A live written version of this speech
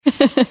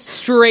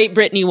straight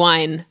Britney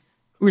wine.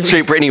 Really.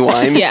 Straight Britney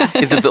wine? Yeah.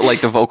 Is it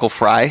like the vocal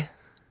fry?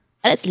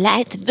 It's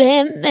like to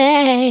be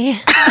me.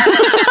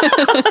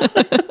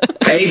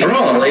 Hey,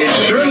 bro,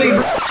 it's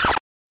Shirley.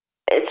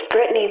 It's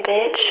Britney,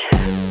 bitch.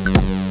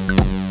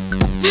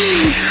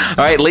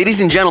 All right, ladies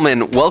and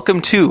gentlemen,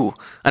 welcome to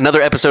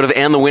another episode of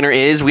And the Winner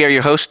Is. We are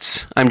your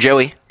hosts. I'm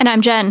Joey. And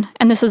I'm Jen,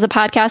 and this is a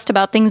podcast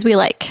about things we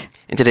like.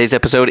 And today's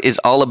episode is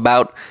all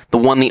about the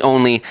one, the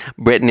only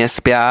Britney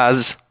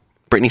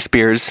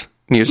Spears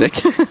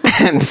music.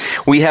 And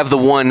we have the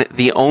one,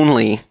 the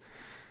only,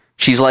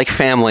 she's like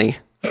family,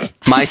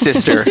 my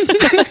sister,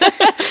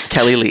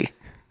 Kelly Lee.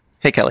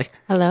 Hey, Kelly.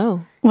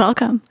 Hello.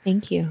 Welcome.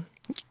 Thank you.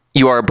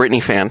 You are a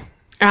Britney fan.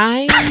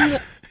 I'm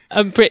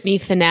a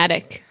Britney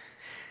fanatic.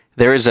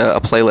 There is a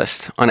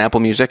playlist on Apple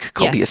Music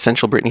called The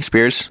Essential Britney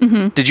Spears.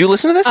 Mm-hmm. Did you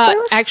listen to this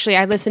playlist? Actually,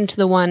 I listened to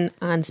the one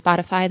on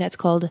Spotify that's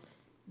called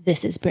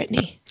This Is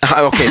Britney.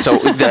 Okay, so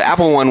the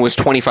Apple one was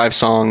 25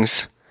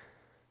 songs,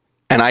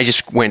 and I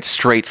just went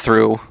straight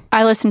through.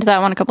 I listened to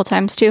that one a couple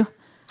times too.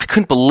 I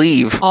couldn't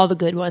believe. All the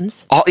good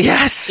ones.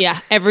 Yes. Yeah,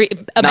 every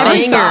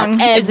song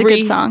is a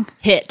good song.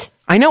 Hit.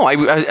 I know.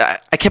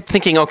 I kept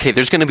thinking, okay,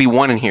 there's going to be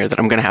one in here that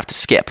I'm going to have to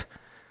skip.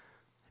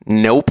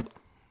 Nope.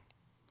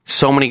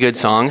 So many good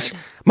songs.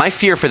 My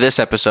fear for this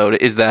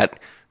episode is that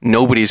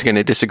nobody's going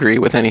to disagree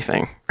with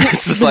anything.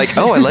 It's just like,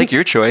 oh, I like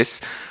your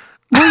choice.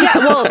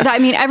 I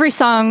mean, every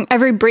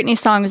Britney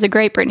song is a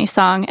great Britney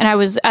song. And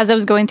as I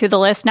was going through the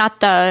list, not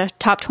the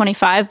top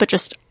 25, but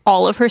just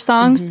all of her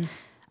songs,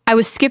 I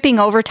was skipping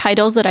over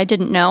titles that I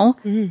didn't know.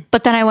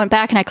 But then I went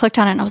back and I clicked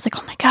on it and I was like,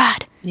 oh my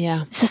God,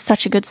 this is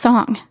such a good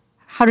song.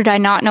 How did I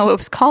not know it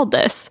was called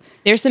this?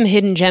 There's some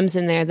hidden gems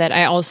in there that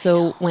I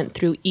also went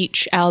through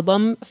each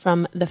album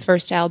from the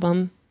first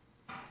album,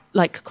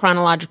 like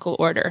chronological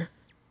order.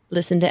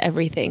 Listened to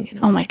everything. And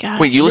I was Oh my like, God.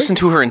 Wait, you listened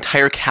to her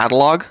entire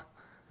catalog?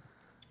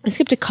 I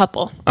skipped a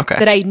couple Okay.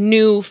 that I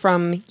knew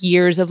from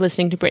years of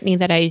listening to Britney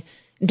that I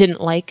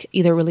didn't like,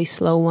 either really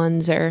slow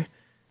ones or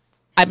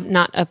I'm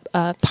not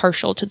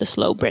partial to the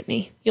slow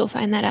Britney. You'll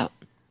find that out.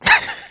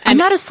 I'm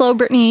not a slow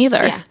Britney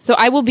either. Yeah. So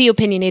I will be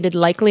opinionated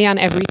likely on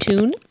every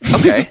tune.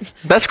 Okay.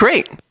 That's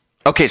great.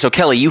 Okay, so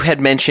Kelly, you had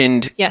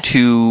mentioned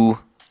to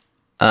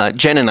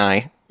Jen and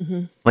I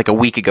like a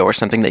week ago or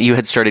something that you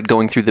had started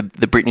going through the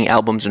Britney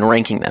albums and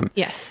ranking them.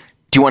 Yes.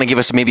 Do you want to give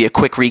us maybe a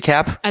quick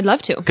recap? I'd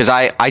love to. Because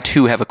I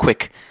too have a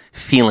quick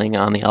feeling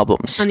on the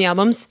albums. On the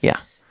albums? Yeah.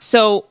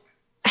 So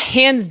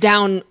hands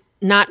down,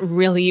 not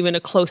really even a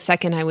close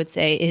second, I would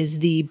say, is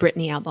the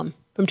Britney album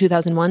from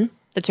 2001.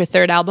 That's her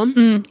third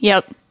album.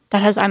 Yep.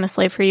 That has I'm a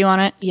Slave for You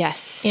on it.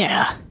 Yes.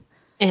 Yeah.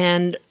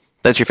 And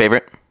That's your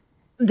favorite?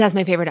 that's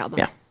my favorite album.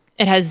 Yeah.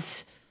 It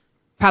has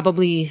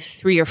probably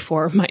 3 or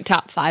 4 of my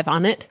top 5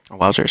 on it. Oh,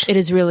 wowzers. It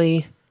is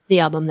really the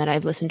album that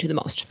I've listened to the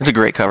most. It's a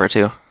great cover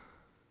too.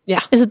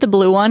 Yeah. Is it the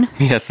blue one?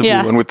 Yes, the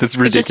Yeah. blue one with this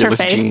It's just her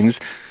ridiculous face. jeans.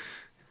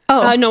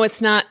 Oh. No,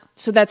 it's not.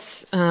 So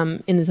that's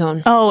In the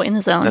Zone. Oh, In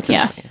the Zone. That's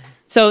yeah. insane.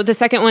 So the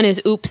second one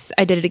is Oops,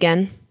 I Did It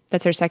Again.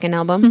 That's her second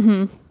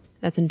album.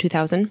 That's in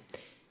 2000.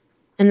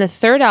 And the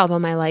third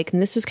album I like,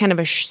 and this was kind of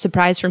a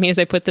surprise for me as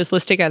I put this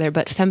list together,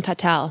 but Femme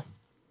Fatale.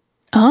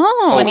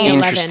 Oh. 2011.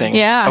 Interesting.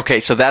 Yeah. Okay,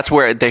 so that's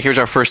where here's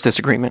our first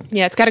disagreement.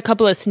 Yeah, it's got a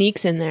couple of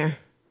sneaks in there.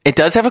 It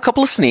does have a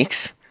couple of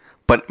sneaks,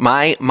 but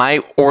my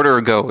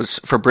order goes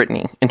for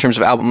Britney in terms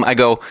of album. I've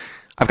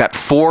got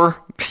 4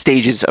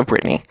 stages of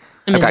Britney.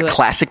 I've got into it.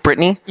 classic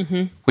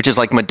Britney, which is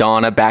like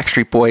Madonna,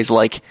 Backstreet Boys,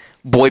 like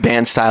boy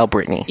band style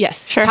Britney.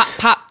 Yes. Sure.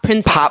 Pop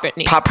Princess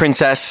Britney. Pop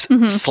princess,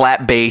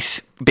 slap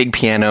bass, big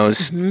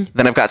pianos.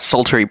 Then I've got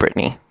sultry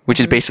Britney,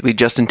 which is basically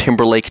Justin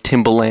Timberlake,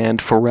 Timbaland,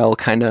 Pharrell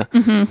kind of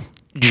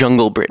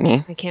jungle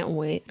Britney. I can't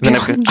wait. Then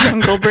I've got,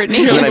 Jungle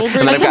Britney. then I've- and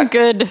then I've That's a got-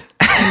 good.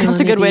 That's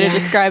a good way to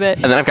describe it.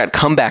 and then I've got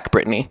comeback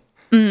Britney,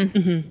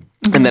 and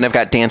then I've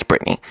got dance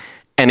Britney.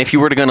 And if you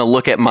were going to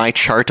look at my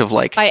chart of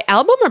like By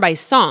album or by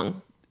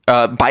song?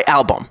 by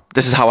album,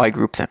 this is how I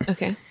group them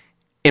Okay.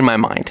 in my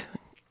mind.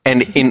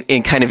 And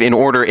in kind of in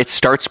order, it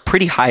starts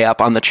pretty high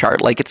up on the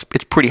chart. Like it's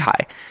pretty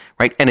high,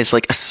 right? And it's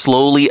like a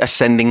slowly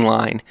ascending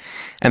line.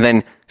 And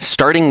then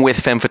starting with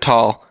Femme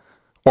Fatale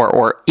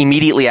or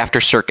immediately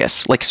after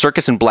Circus. Like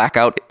Circus and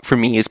Blackout for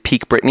me is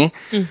peak Britney.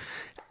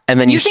 And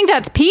then You think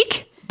that's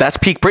peak? that's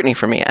peak Britney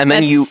for me. And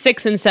then That's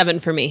 6 and 7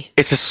 for me.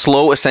 it's a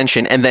slow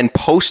ascension. And then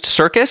post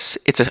Circus,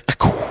 it's a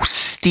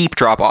steep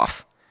drop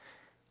off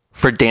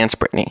for dance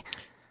Britney.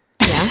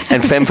 Yeah.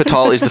 And Femme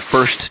Fatale is the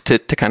first to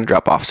kind of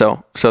drop off.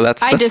 So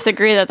that's I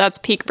disagree that that's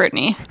peak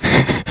Britney.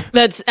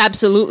 That's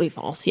absolutely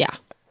false. Yeah.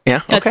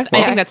 yeah. That's, Okay.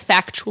 I think that's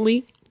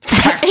factually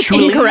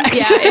Factually incorrect.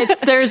 Yeah,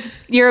 there's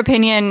your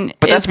opinion.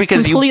 But that's is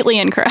because completely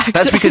incorrect.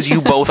 That's because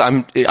you both,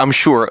 I'm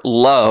sure,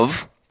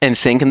 love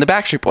NSYNC and the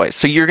Backstreet Boys.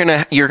 So you're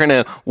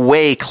gonna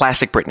weigh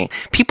classic Britney.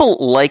 People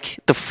like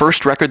the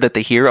first record that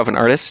they hear of an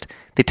artist.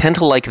 They tend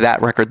to like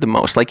that record the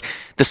most. Like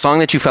the song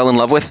that you fell in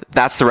love with,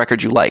 that's the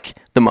record you like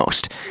the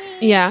most.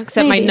 Yeah,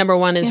 except my Maybe. number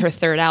one is her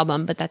third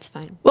album, but that's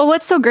fine. Well,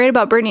 what's so great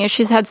about Britney is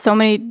she's had so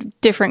many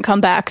different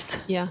comebacks.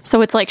 Yeah.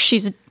 So it's like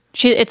she's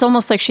It's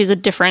almost like she's a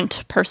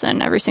different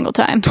person every single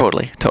time.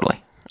 Totally.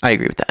 I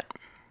agree with that.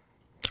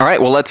 All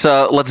right, well, let's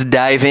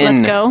dive in.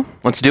 Let's go.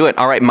 Let's do it.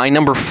 All right, my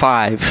number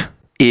 5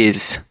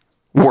 is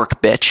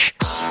Work Bitch.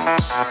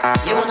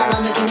 You want a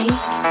Lamborghini?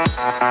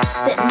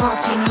 Sip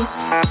martinis.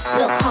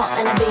 Look hot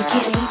in a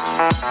bikini.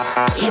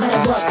 You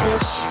better work,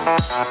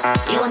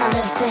 bitch. You want to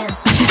live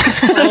fancy.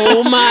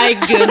 Oh my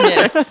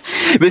goodness.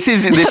 This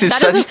is That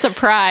such is a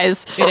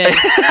surprise. It is.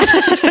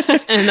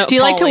 Do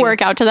you like to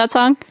work out to that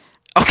song?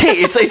 okay.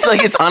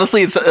 It's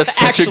honestly such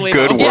a Actually,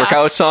 good though.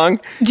 workout song.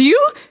 Do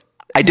you?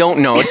 I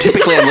don't know.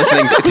 Typically, I'm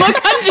listening to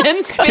Look on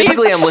Jen's face.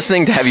 typically I'm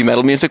listening to heavy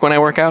metal music when I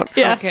work out.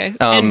 Yeah. Okay.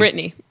 And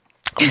Brittany.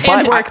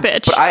 And Work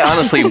Bitch. But I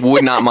honestly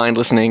would not mind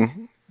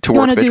listening to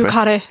Work Bitch.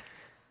 karate?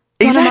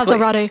 Exactly.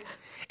 Maserati?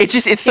 It's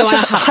such a want a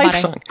hype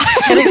hot song,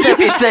 and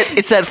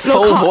it's that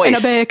full voice.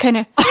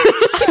 bikini.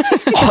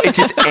 Oh, it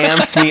just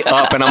amps me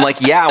up, and I'm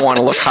like, yeah, I want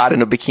to look hot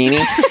in a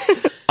bikini.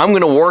 I'm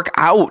gonna work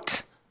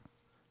out.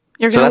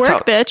 You're So gonna that's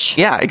work, bitch.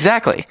 Yeah,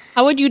 exactly.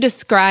 How would you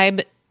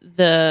describe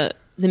the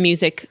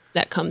music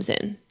that comes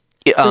in?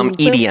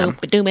 EDM.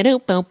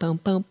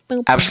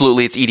 EDM.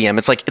 Absolutely, it's EDM.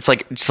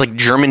 It's like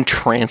German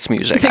trance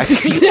music. I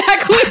feel,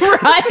 Exactly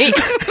right.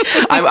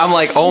 I'm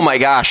like, oh my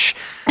gosh,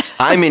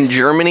 I'm in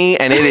Germany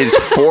and it is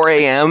 4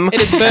 a.m. It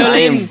is and I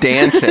am Berlin.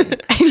 dancing.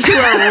 You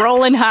are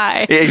rolling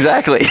high.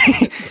 Exactly.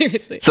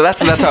 Seriously. So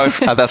that's how I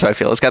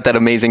feel. It's got that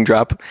amazing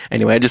drop.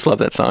 Anyway, I just love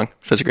that song.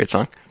 Such a great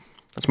song.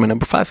 That's my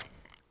number 5.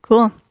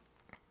 Cool.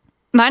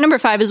 My number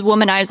 5 is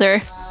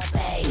Womanizer.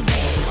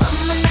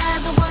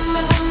 Womanizer,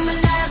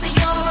 womanizer,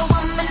 you're a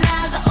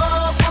womanizer,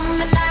 oh,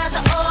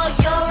 womanizer, oh,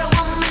 you're a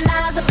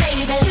womanizer,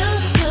 baby. You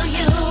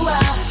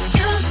are,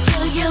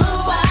 you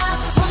are,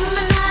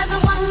 womanizer,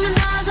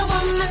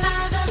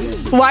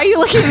 womanizer. Why are you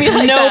looking at me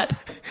like that?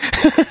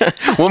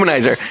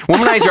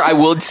 Womanizer. I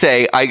would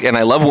say, I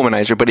love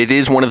Womanizer, but it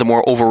is one of the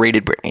more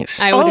overrated Britneys.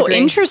 I would agree.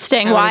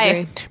 Interesting. I would Why?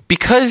 agree.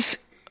 Because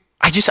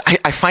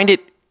I find the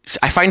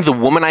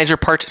Womanizer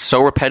part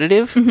so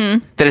repetitive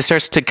that it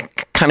starts to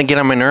kind of get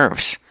on my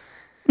nerves.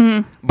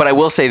 But I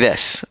will say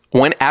this: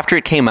 after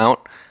it came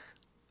out,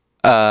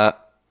 a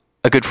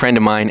good friend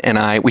of mine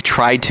and we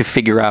tried to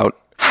figure out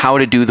how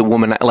to do the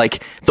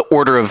like the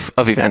order of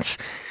events.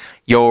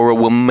 You're a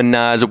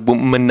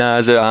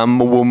womanizer, I'm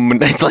a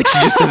woman. It's like she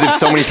just says it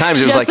so many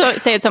times. It was like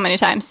say it so many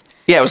times.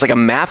 yeah, it was like a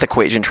math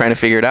equation trying to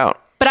figure it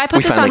out. But I put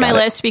We this finally on my got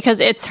it. list because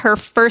it's her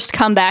first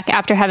comeback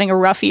after having a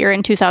rough year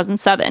in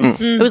 2007.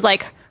 It was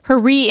like her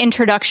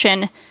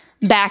reintroduction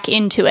back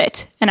into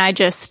it. And I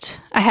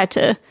had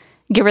to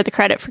give her the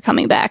credit for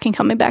coming back and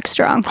coming back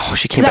strong. Oh,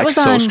 she came back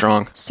so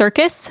strong.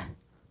 Circus?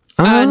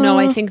 No,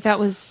 I think that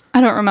was I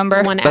don't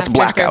remember. one That's after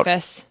Blackout.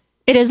 Surface.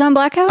 It is on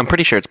Blackout? I'm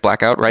pretty sure it's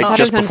Blackout, right? I thought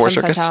Just it was before on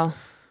Femme Circus. Fatale.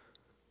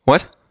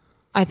 What?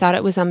 I thought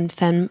it was on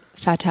Femme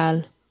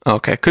Fatale.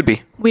 Okay, could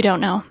be. We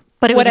don't know.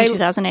 But it What was in I-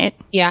 2008.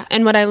 Yeah,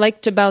 and what I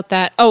liked about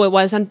that, it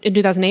was in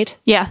 2008?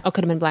 Yeah. Oh,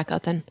 could have been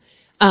Blackout then.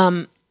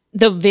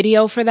 The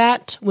video for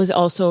that was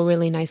also a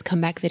really nice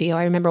comeback video.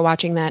 I remember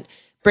watching that.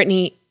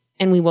 Brittany,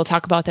 and we will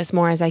talk about this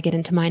more as I get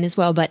into mine as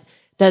well, but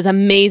does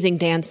amazing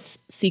dance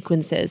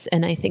sequences.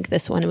 And I think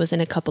this one was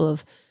in a couple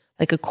of,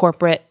 like a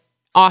corporate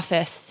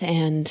office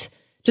and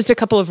just a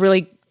couple of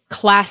really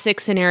classic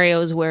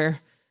scenarios where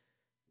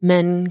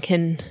men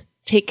can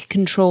take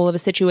control of a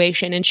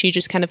situation. And she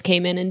just kind of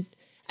came in and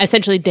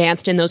essentially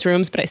danced in those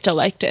rooms, but I still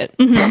liked it.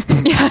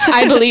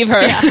 I believe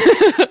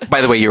her.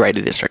 By the way, you're right.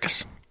 It is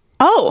Circus.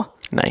 Oh,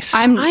 Nice.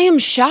 I am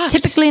shocked.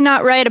 typically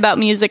not right about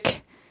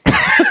music.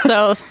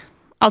 So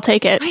I'll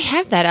take it. I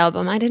have that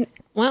album. I didn't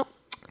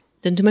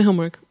do my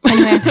homework.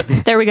 Anyway,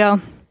 there we go.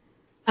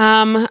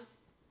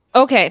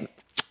 Okay.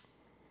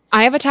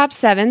 I have a top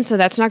 7, so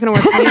that's not going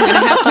to work for me.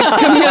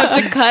 I'm going to have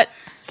to cut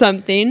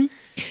something.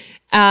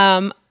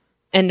 And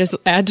just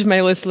add to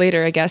my list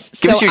later, I guess.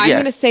 Give So us your- I'm yeah.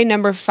 going to say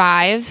number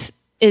 5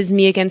 is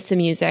Me Against the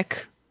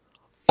Music.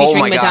 Oh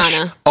featuring my gosh.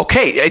 Madonna.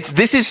 Okay,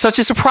 this is such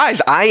a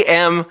surprise.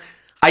 I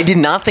did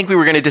not think we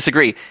were going to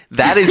disagree.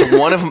 That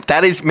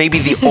is maybe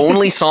the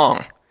only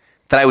song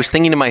that I was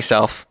thinking to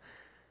myself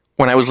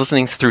when I was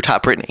listening through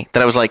Top Britney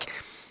that I was like,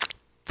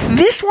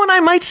 this one I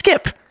might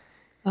skip.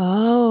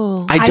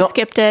 Oh. I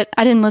skipped it.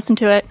 I didn't listen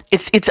to it.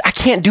 I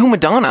can't do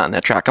Madonna on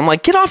that track. I'm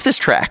like, get off this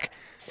track.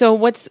 So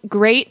what's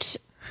great,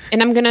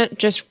 and I'm going to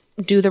just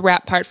do the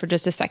rap part for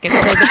just a second.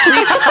 So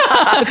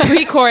the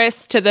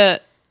pre-chorus to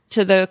the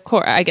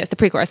chorus, I guess the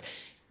pre-chorus,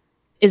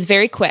 is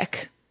very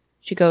quick.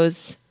 She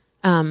goes,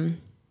 if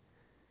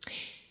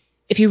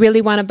you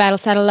really want to battle,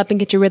 saddle up and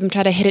get your rhythm,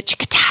 try to hit it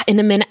chicka-ta in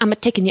a minute. I'm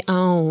taking you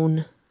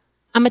on.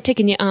 I'm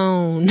taking you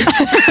on.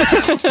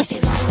 If you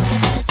really wanna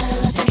better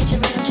settle up and get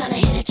your rhythm, tryna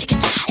hit it, chicken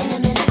in a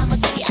minute. I'ma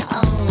take you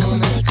on, I'ma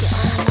take you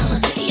on, I'ma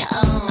take you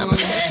on, I'ma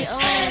take you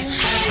on.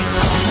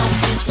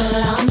 People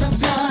on the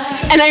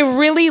floor. And I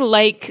really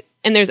like,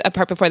 and there's a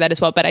part before that as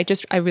well, but I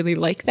really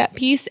like that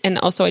piece. And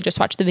also I just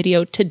watched the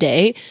video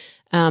today.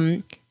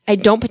 I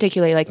don't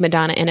particularly like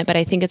Madonna in it, but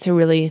I think it's a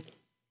really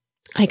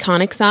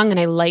iconic song. And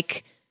I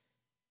like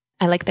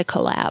the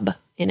collab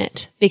in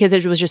it because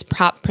it was just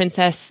pop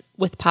princess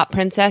with pop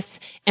princess.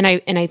 And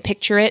I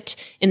picture it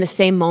in the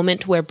same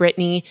moment where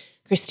Britney,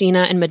 Christina,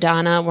 and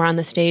Madonna were on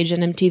the stage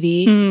in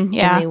MTV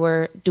yeah. and they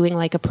were doing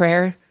like a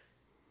prayer.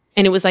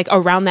 And it was like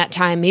around that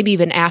time, maybe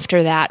even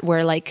after that,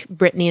 where like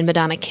Britney and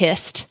Madonna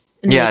kissed.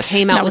 And Yes. they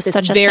came That out was with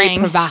this such a very thing.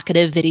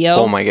 provocative video.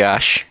 Oh my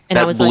gosh. And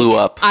that I was blew like,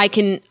 up. I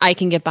can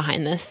get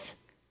behind this.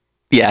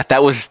 Yeah,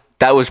 that was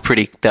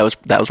pretty that was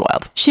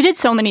wild. She did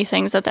so many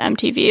things at the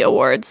MTV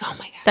Awards. Oh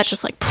my gosh. That's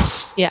just like,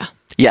 Yeah.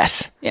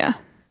 Yes. yeah.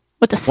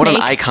 With the What snake.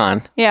 an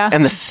icon. Yeah.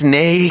 And the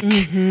snake.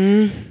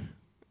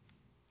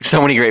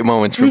 So many great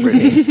moments from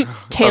Britney.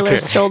 Taylor Okay.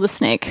 stole the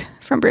snake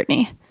from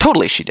Britney.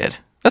 Totally she did.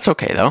 That's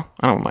okay though.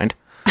 I don't mind.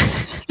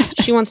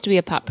 She wants to be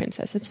a pop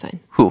princess. It's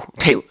fine. Who?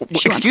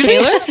 wants Excuse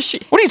Taylor? me?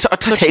 She- What are you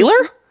talking Taylor?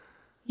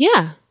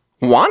 Yeah.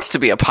 Wants to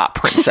be a pop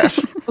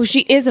princess. Oh,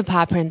 she is a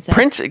pop princess.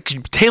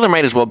 Taylor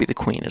might as well be the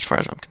queen as far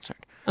as I'm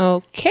concerned.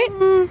 Okay.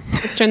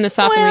 Let's turn this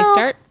off and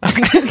restart.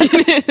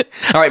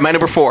 All right, my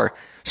number 4,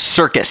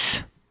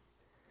 Circus.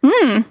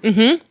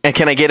 Mm-hmm. And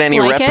can I get any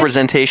Like it?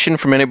 representation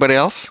from anybody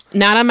else?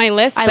 Not on my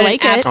list, I but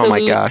like an it. Oh my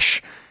absolute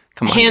gosh.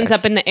 Come on. hands guys.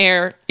 up in the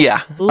air.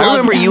 Yeah. I Love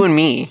remember that. you and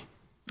me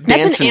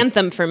That's dancing. an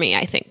anthem for me,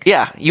 I think.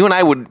 Yeah, you and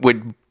I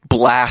would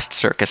blast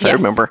Circus. I Yes.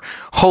 remember.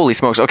 Holy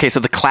smokes. Okay, so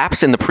the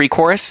claps in the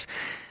pre-chorus,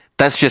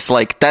 that's just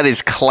like, that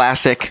is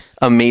classic,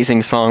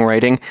 amazing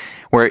songwriting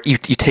where you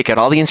take out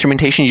all the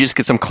instrumentation, you just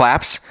get some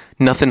claps.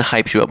 Nothing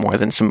hypes you up more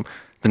than some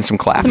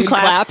claps. Some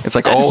claps. It's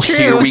like, That's oh, true.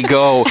 here we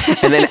go.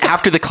 And then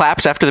after the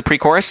claps, after the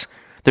pre-chorus,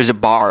 there's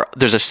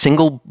a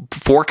single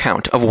 4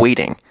 count of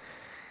waiting.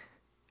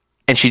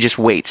 And she just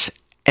waits.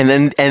 And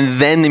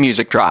then the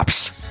music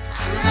drops.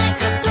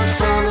 Like a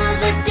performer,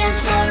 the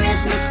dance floor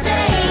is the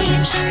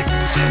stage.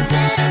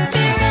 Better be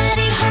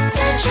ready, hope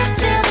that you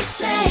feel the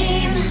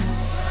same.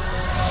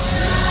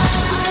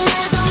 All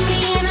eyes on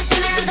me in the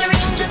center of the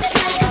ring, just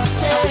like a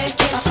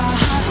circus.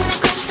 When I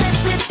crack that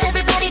whip,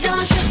 everybody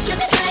gon' trip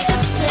just like a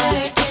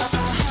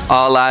circus.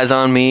 All eyes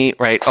on me,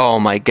 right? Oh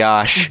my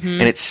gosh.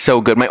 And it's so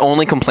good. My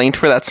only complaint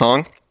for that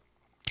song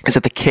is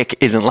that the kick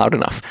isn't loud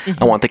enough.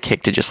 I want the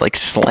kick to just like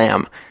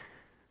slam.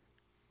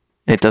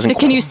 And it doesn't.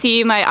 Can you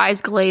see my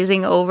eyes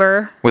glazing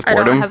over? With I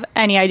boredom? don't have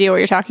any idea what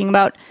you're talking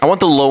about. I want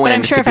the low But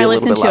end I'm sure to if be I a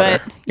little listen bit to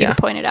louder. it, you can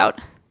point it out.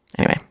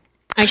 Anyway,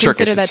 I Circus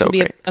consider is that so to be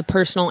great. a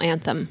personal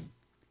anthem.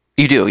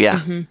 You do,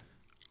 yeah.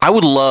 I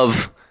would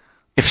love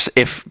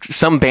if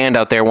some band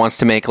out there wants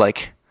to make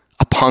like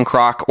a punk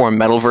rock or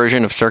metal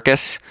version of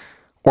Circus,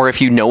 or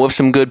if you know of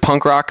some good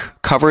punk rock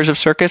covers of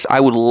Circus, I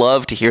would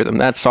love to hear them.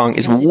 That song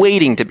is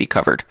waiting to be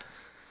covered.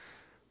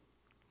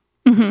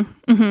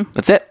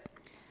 That's it.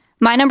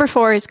 My number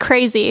 4 is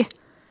Crazy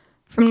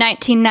from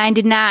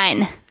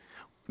 1999.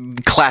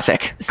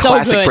 Classic. So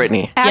Classic good.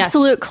 Britney. Yes.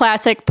 Absolute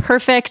classic.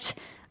 Perfect.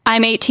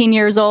 I'm 18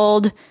 years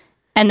old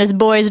and this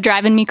boy's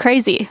driving me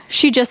crazy.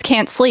 She just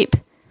can't sleep.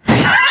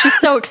 She's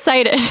so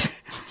excited.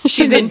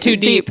 She's in too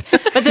deep.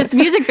 But this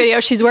music video,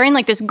 she's wearing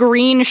like this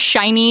green,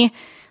 shiny,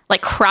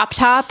 like crop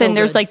top, So and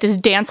there's good. like this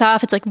dance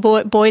off. It's like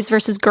boys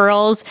versus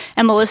girls,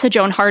 and Melissa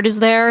Joan Hart is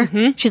there.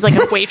 Mm-hmm. She's like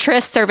a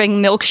waitress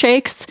serving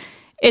milkshakes.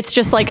 It's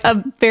just like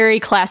a very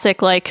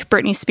classic, like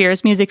Britney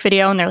Spears music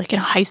video, and they're like in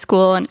high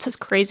school, and it says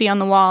 "crazy" on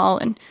the wall.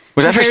 And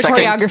Was that her her second?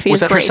 choreography Was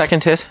is that her great.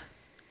 second hit?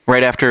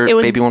 Right after It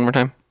was- Baby One More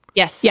Time.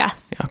 Yes. Yeah.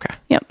 Yeah, okay.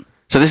 Yep.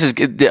 So this is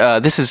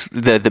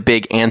the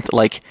big anthem.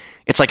 Like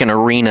it's like an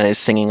arena is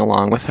singing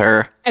along with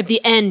her. At the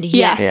end,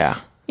 yes. Yeah.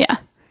 Yeah.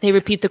 They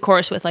repeat the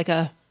chorus with like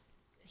a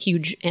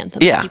huge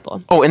anthem. Yeah. For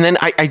people. Oh, and then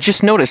I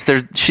just noticed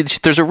there's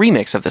a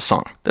remix of this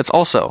song that's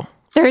also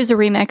There is a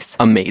remix.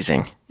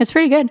 amazing. It's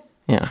pretty good.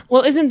 Yeah.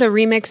 Well, isn't the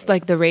remix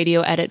like the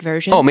radio edit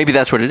version? Oh, maybe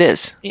that's what it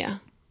is. Yeah.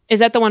 Is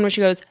that the one where she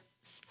goes,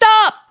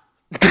 "Stop"?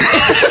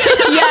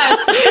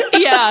 Yes.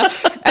 Yeah.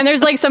 And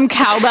there's like some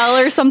cowbell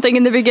or something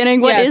in the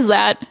beginning. What is Yes.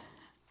 that?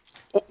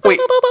 Wait.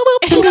 Oh,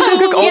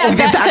 Yeah,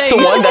 that that's thing.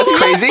 the one. That's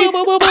crazy.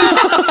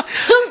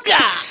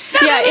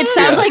 Yeah, it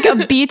sounds like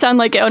a beat on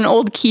like an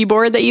old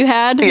keyboard that you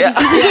had. Yeah.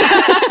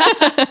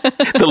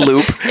 The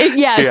loop.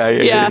 Yes.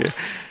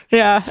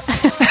 Yeah. Crazy,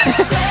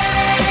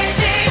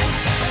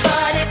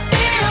 but it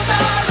feels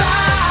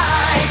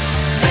alright.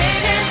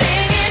 Baby,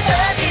 thinking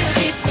of you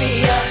keeps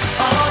me up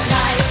all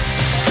night.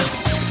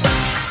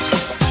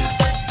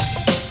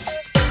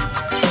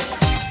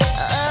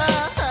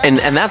 And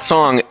that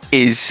song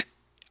is,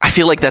 I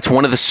feel like that's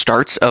one of the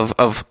starts of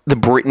the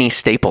Britney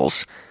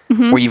staples,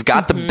 where you've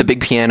got the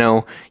big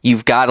piano,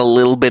 you've got a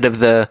little bit of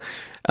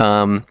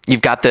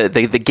you've got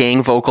the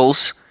gang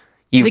vocals,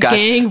 you've got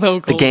gang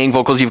vocals. the gang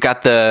vocals, you've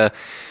got the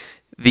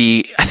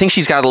I think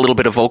she's got a little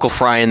bit of vocal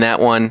fry in that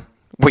one.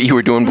 What you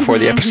were doing before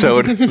the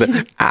episode,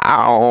 the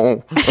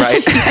ow,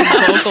 right?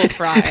 Vocal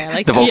fry. I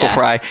like The that. vocal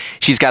fry.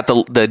 She's got the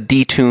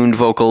detuned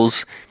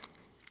vocals.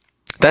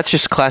 That's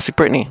just classic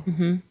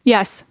Britney.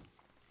 Yes.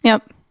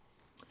 Yep.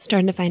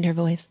 Starting to find her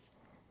voice.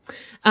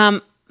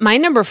 My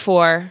number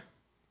 4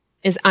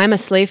 is "I'm a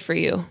Slave for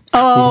You."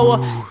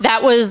 Oh,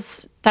 that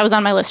was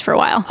on my list for a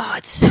while. Oh,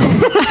 it's so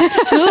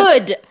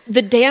good.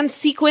 The dance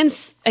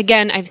sequence,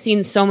 again, I've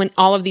seen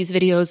all of these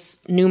videos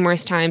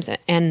numerous times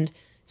and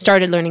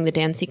started learning the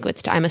dance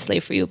sequence to "I'm a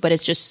Slave for You," but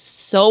it's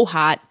just so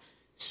hot,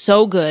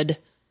 so good.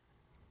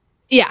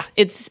 Yeah,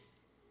 it's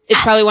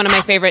probably one of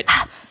my favorite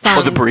songs.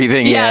 Oh, the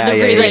breathing. Yeah, Yeah, the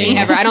yeah, breathing.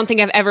 yeah. Ever. I don't think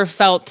I've ever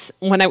felt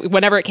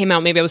whenever it came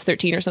out, maybe I was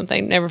 13 or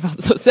something, never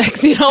felt so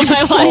sexy in all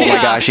my life. Oh my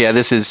gosh, yeah,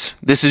 this is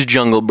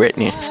jungle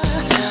Britney.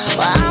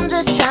 Well, I'm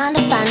just trying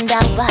to find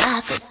out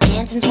why, 'cause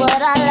dancing's what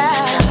I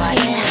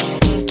love. Yeah.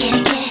 Get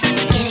it, get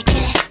it, get it,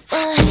 get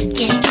it.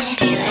 Get it, get it,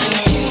 get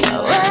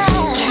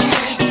it.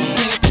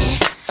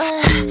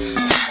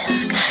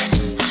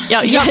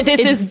 Yeah, This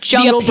it's is the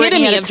Jungle Britney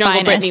epitome at of its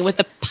Jungle finest. Britney with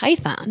the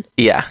python.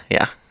 Yeah,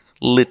 yeah.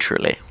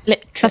 Literally.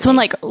 That's when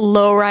like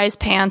low-rise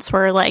pants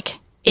were like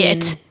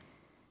it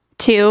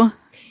too.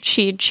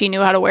 She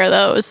knew how to wear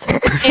those.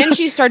 And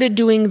she started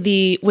doing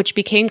which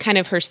became kind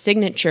of her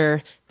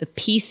signature, the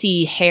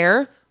PC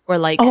hair, where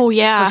like Oh,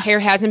 yeah. her hair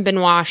hasn't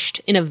been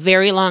washed in a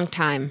very long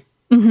time.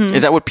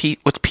 Is that what's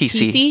PC?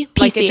 PC?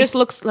 Like PC. it just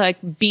looks like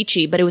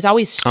beachy, but it was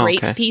always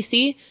straight okay.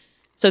 PC.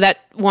 So that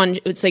one,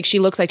 it's like she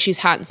looks like she's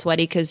hot and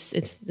sweaty because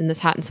it's in this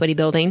hot and sweaty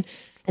building.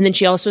 And then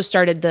she also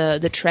started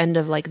the trend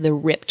of like the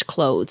ripped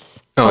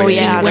clothes. Oh, yeah, She's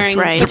that's wearing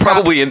right. They're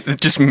probably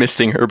just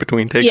misting her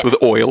between takes Yeah.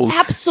 with oils.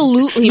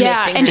 absolutely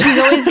Yeah, misting and her. she's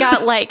always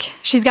got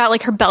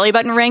like her belly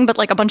button ring, but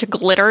like a bunch of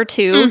glitter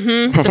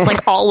too, just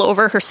like all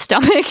over her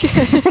stomach.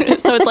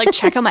 So it's like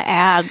check out my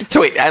abs. So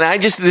wait,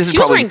 and this is She was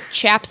probably wearing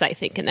chaps, I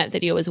think, in that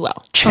video as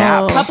well.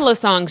 chaps. A couple of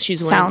songs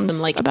she's wearing Sounds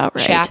some like about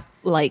right. chap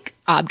like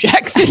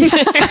objects.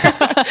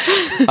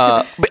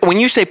 But when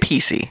you say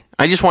PC,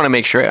 I just want to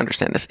make sure I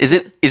understand this. Is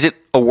it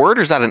a word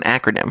or is that an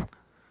acronym?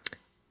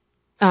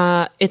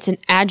 It's an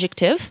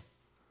adjective.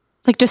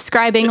 Like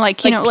describing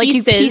like you Like know like you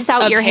pieces piece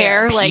out of your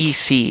hair, hair. like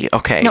PC.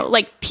 Okay. no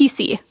like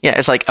PC, Yeah,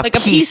 it's like a Like a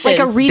piece. pieces. like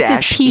a Reese's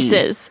dash E.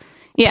 Pieces.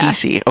 Yeah.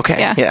 PC. Okay.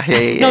 Yeah.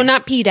 Yeah. No,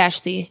 not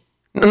P-C.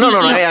 No.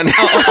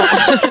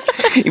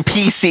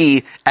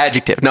 PC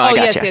adjective. No, I Oh,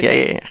 got yes, you. yes, Yeah,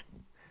 yes. yeah.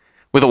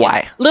 With a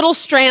Y. Little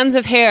strands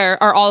of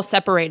hair are all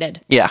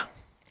separated. Yeah.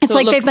 It's So it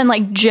like they've looks- been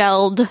like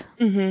gelled,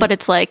 but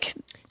it's like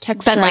been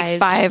like Texturized.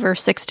 5 or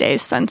 6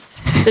 days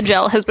since the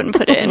gel has been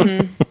put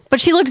in. But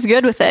she looks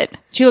good with it.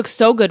 She looks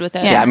so good with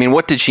it. Yeah. I mean,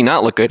 what did she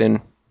not look good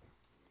in?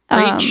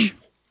 Reach.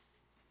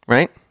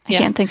 Right. I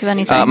can't think of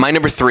anything. My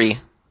number 3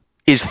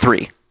 is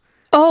 3.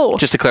 oh,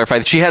 Just to clarify,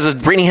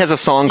 Britney has a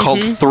song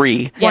called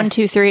 3. 1,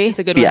 2, 3. It's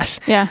a good one. Yes.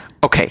 Yeah.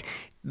 Okay.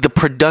 The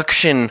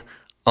production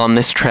on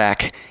this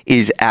track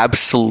is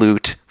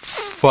absolute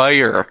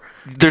fire.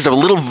 There's a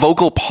little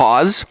vocal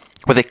pause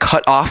where they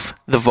cut off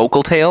the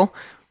vocal tail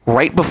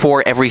right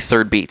before every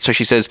third beat. So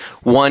she says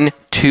 1,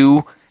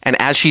 2, and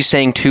as she's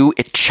saying 2,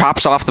 it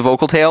chops off the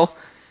vocal tail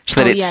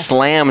so that Oh, it yes.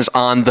 slams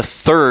on the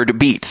third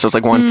beat. So it's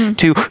like 1,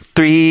 2,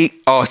 3.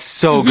 Oh, it's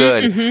so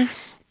good.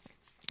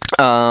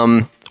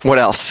 What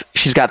else?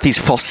 She's got these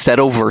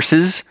falsetto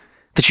verses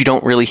that you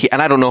don't really hear.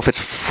 And I don't know if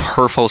it's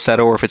her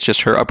falsetto or if it's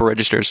just her upper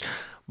registers.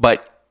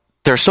 But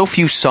there are so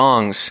few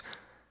songs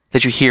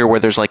that you hear where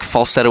there's like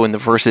falsetto in the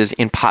verses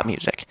in pop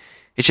music.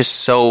 It's just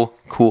so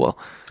cool.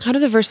 How do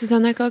the verses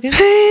on that go again?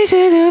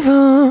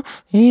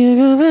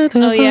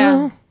 Oh,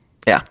 yeah.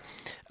 Yeah.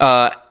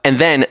 And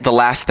then the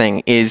last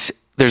thing is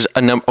there's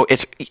a number. Oh,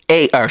 it's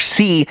A or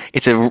C.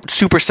 It's a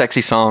super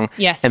sexy song.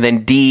 Yes. And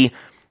then D.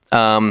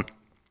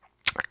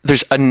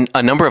 There's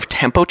a number of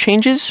tempo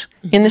changes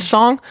in this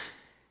song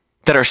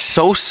that are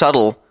so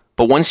subtle,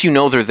 but once you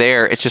know they're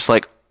there, it's just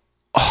like,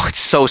 oh, it's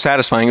so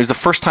satisfying. It was the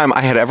first time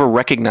I had ever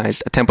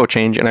recognized a tempo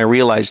change, and I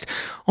realized,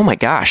 oh my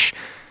gosh,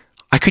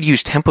 I could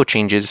use tempo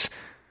changes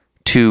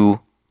to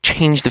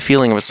change the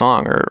feeling of a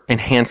song or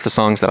enhance the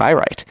songs that I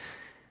write.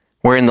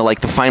 Where in the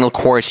final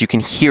chorus, you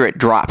can hear it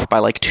drop by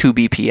like 2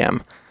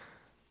 BPM.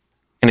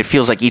 And it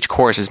feels like each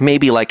chorus is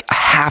maybe like a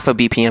half a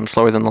BPM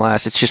slower than the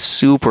last. It's just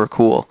super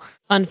cool.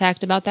 Fun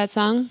fact about that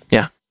song.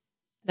 Yeah.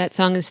 That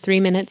song is 3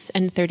 minutes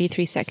and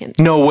 33 seconds.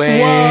 No way.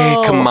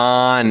 Whoa. Come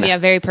on. Yeah,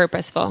 very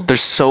purposeful.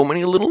 There's so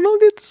many little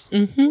nuggets.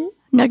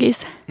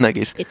 Nuggies.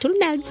 Nuggies. Little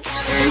nugs.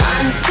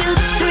 1,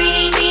 2,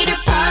 3, Peter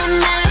Pan,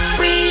 man,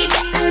 free,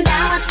 getting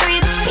down with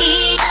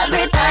 3P.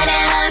 Everybody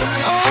loves.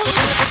 Oh,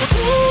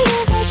 3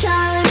 is a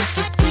charm,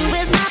 2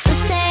 is not the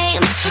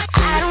same.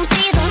 I don't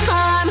see the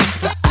harm,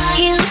 so are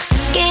you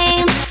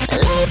game?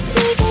 Let's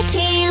make a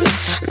team,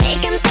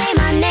 make him say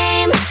my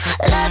name.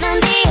 Love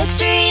and the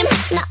extreme.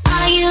 Now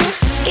are you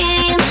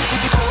game?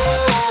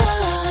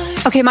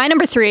 Oh. Okay, my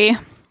number 3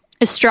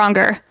 is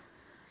Stronger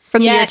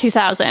from the year Yes.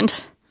 2000.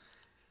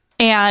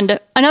 And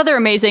another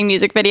amazing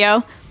music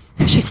video.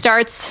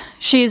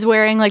 She's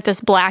wearing like this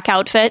black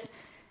outfit,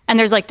 and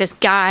there's like this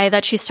guy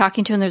that she's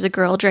talking to, and there's a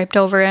girl draped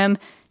over him.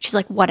 She's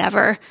like,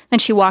 whatever. Then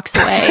she walks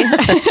away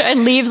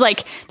and leaves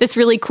like this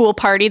really cool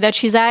party that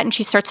she's at, and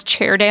she starts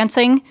chair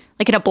dancing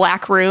like in a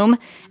black room,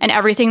 and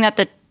everything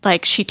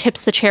she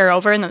tips the chair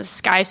over, and then the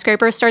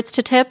skyscraper starts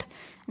to tip.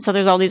 So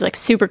there's all these like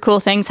super cool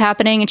things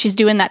happening, and she's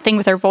doing that thing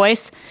with her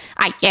voice.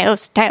 I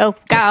used to go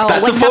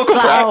That's with the vocal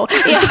flow.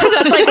 Yeah,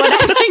 that's like what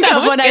I think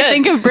of when I good.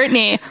 think of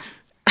Britney.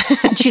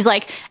 And she's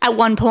like, at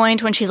one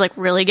point when she's like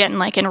really getting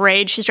like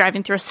enraged, she's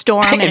driving through a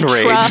storm in a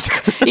Enraged.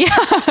 truck.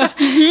 Yeah,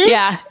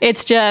 yeah.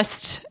 It's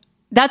just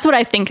that's what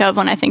I think of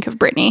when I think of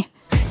Britney.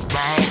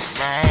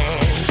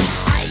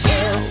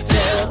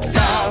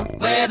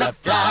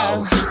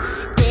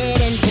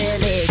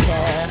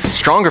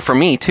 Stronger for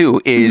me too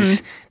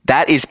is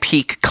that is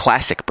peak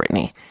classic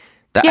Britney.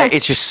 Yeah.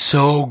 It's just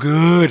so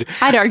good.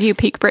 I'd argue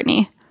peak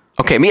Britney.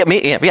 Okay,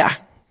 yeah,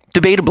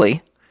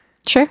 debatably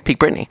Sure. peak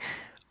Britney.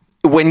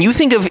 When you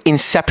think of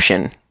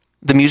Inception,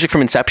 the music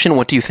from Inception,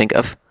 what do you think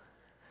of?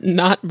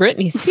 Not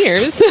Britney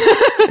Spears.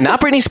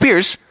 Not Britney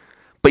Spears,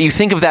 but you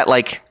think of that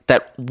like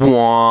that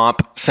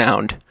womp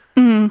sound,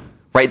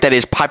 right? That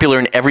is popular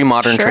in every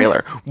modern Sure.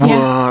 trailer. Yeah.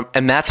 Womp,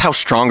 and that's how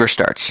Stronger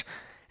starts.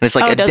 And it's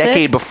like Oh, a does it?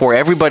 decade before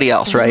everybody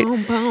else, right?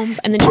 Boom, boom.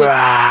 And then she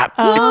Wah.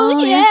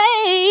 oh,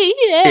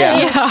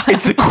 yeah.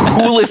 It's the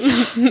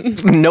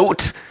coolest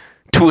note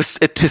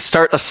to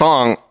start a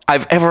song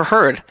I've ever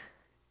heard.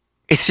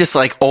 It's just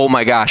like, oh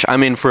my gosh,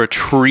 I'm in for a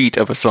treat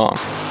of a song.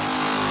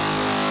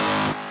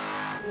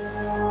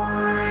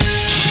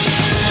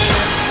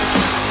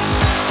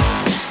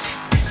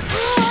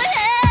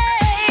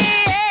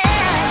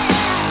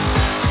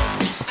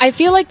 I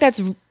feel like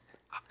that's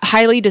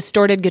highly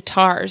distorted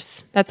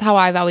guitars. That's how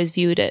I've always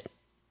viewed it.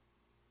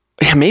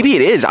 Yeah, maybe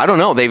it is. I don't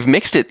know. They've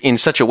mixed it in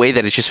such a way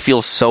that it just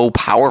feels so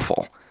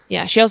powerful.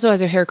 Yeah, she also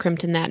has her hair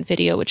crimped in that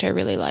video, which I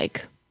really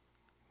like.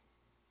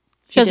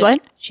 She has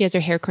what? She has her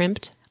hair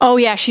crimped. Oh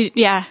yeah, she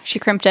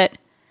crimped it.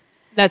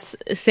 That's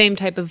the same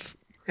type of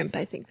crimp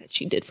I think that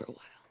she did for a while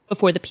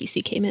before the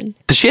PC came in.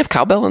 Does she have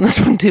cowbell in this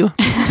one too?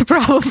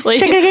 Probably.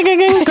 Something like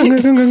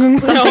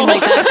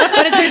that.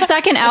 But it's her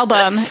second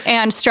album,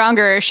 and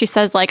Stronger, she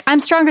says, like, I'm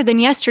stronger than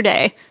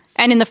yesterday.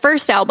 And in the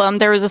first album,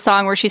 there was a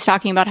song where she's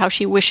talking about how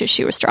she wishes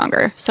she was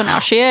stronger. So now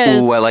she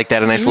is. Ooh, I like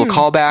that. A nice little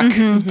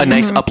callback. A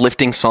nice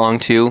uplifting song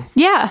too.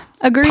 Yeah,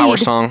 agreed. Power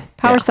song.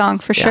 Power Yeah. song,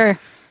 for Yeah. sure.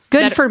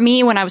 Good That- for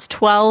me when I was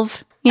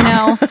 12, you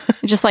know?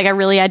 Just like I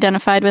really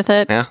identified with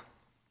it. Yeah.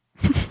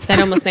 That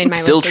almost made my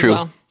Still list true. as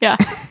well. Yeah.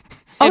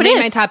 Oh, it it made is.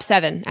 my top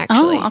 7,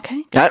 actually. Oh,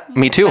 okay. Yeah,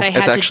 me too. But I had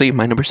That's to- actually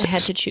my number I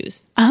had 6. to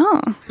choose.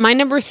 Oh. My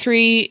number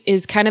 3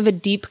 is kind of a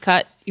deep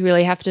cut. You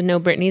really have to know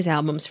Britney's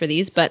albums for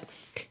these, but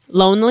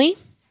Lonely.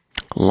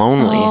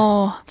 Lonely.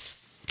 Oh.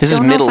 This is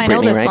Don't know middle if I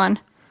know Britney, this right? one.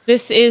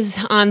 This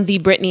is on the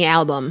Britney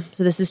album.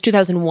 So this is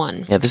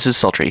 2001. Yeah, this is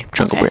sultry.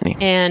 Chuckle Okay.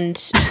 Britney. And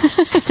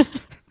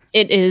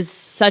it is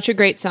such a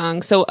great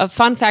song. So a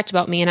fun fact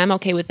about me, and I'm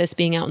okay with this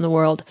being out in the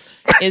world,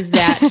 is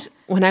that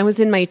when I was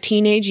in my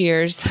teenage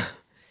years,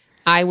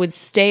 I would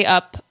stay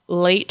up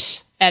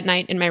late at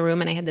night in my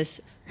room, and I had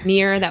this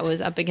mirror that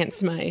was up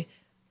against my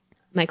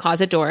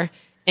closet door,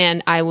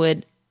 and I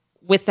would,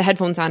 with the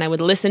headphones on, I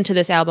would listen to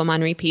this album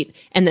on repeat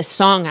and this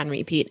song on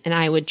repeat, and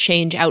I would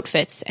change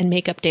outfits and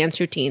make up dance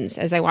routines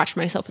as I watched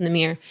myself in the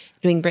mirror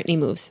doing Britney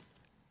moves.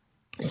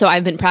 So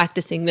I've been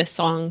practicing this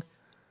song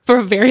for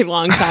a very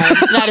long time.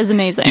 That is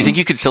amazing. Do you think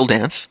you could still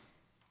dance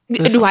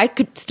Do I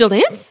could still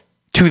dance?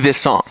 to this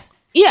song?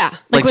 Yeah,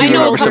 Like, do I you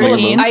know a remember some couple of of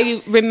the moves.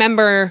 moves? I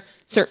remember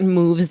certain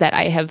moves that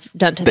I have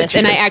done to this, you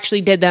and I did.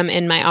 actually did them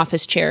in my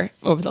office chair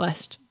over the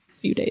last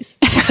few days.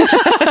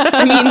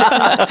 I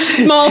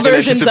mean, small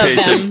versions of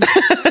them,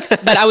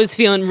 but I was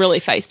feeling really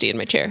feisty in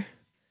my chair.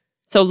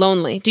 So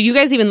Lonely. Did you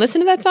guys even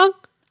listen to that song?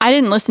 I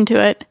didn't listen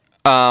to it.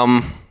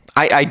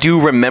 I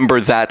do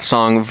remember that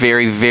song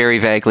very, very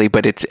vaguely,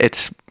 but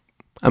it's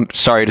I'm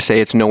sorry to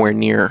say it's nowhere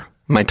near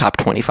my top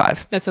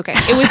 25. That's okay.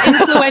 It was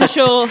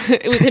influential.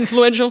 It was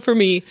influential for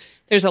me.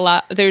 There's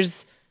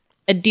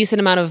a decent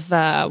amount of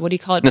what do you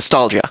call it?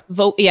 Nostalgia.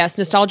 Yes,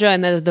 nostalgia,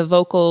 and the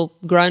vocal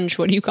grunge.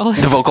 What do you call it?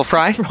 The vocal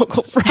fry?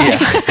 Vocal fry.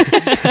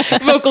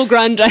 Vocal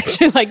grunge. I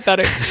actually like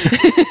better.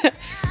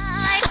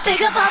 I think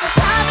of all the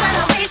times that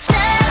I wasted.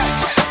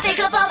 I think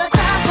of all the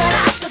times that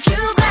I took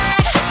you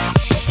back.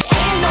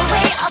 Ain't no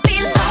way I'll be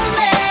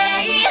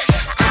lonely.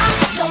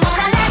 I don't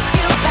wanna let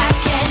you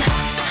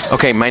back in.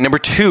 Okay, my number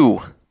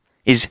 2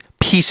 is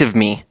Piece of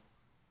Me.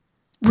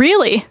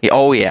 Really?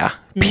 Oh, yeah.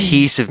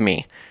 Piece of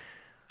Me.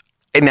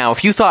 And now,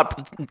 if you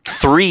thought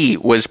 3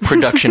 was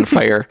production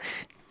fire,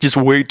 just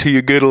wait till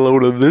you get a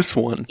load of this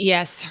one.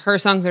 Yes, her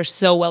songs are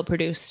so well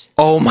produced.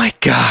 Oh my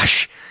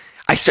gosh.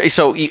 I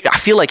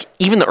feel like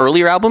even the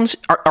earlier albums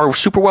are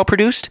super well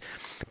produced,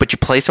 but you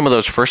play some of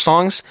those first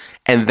songs,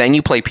 and then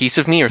you play Piece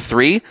of Me or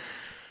 3,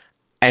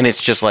 and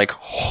it's just like,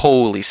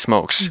 holy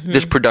smokes,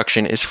 this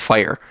production is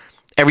fire.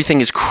 Everything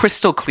is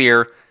crystal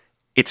clear.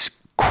 It's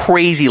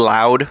crazy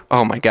loud.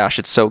 Oh my gosh,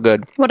 it's so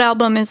good. What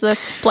album is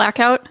this?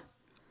 Blackout?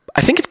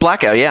 I think it's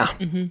Blackout, yeah.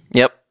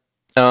 Yep.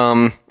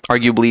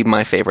 Arguably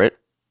my favorite,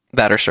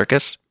 that or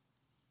Circus.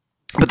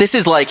 But this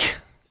is like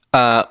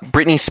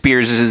Britney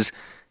Spears'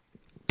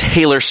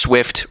 Taylor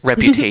Swift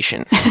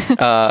Reputation.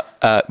 By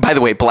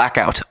the way,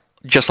 Blackout,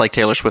 just like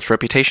Taylor Swift's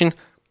Reputation,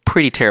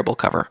 pretty terrible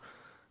cover.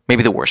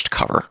 Maybe the worst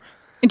cover.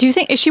 Do you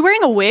think, is she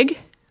wearing a wig?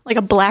 Like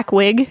a black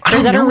wig? I Or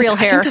is don't that her know. real I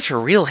hair? think that's her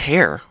real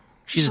hair.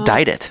 She's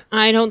dyed it.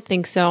 I don't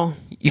think so.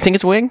 You think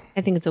it's a wig?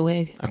 I think it's a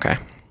wig. Okay.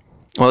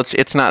 Well,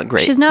 it's not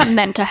great. She's not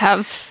meant to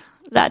have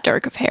that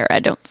dark of hair, I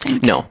don't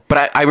think. No,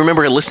 but I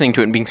remember listening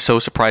to it and being so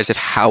surprised at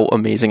how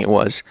amazing it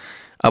was.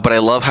 But I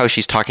love how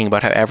she's talking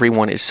about how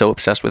everyone is so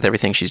obsessed with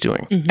everything she's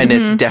doing. And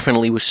it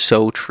definitely was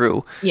so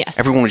true. Yes.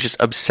 Everyone was just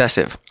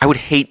obsessive. I would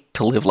hate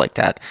to live like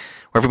that,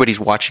 where everybody's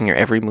watching your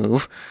every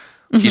move.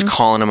 She's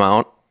calling them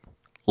out.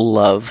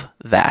 Love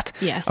that.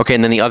 Yes. Okay,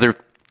 and then the other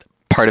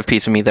part of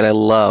Piece of Me that I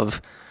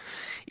love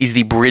is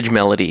the bridge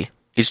melody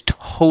is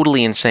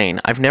totally insane.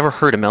 I've never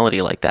heard a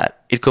melody like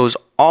that. It goes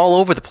all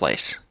over the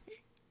place.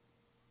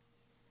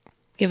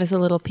 Give us a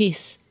little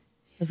piece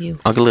of you.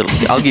 I'll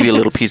give you a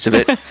little piece of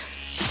it.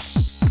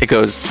 It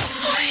goes,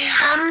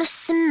 I'm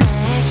missing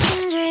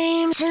American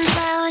dreams since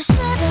I was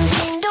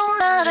 17. Don't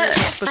matter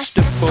if I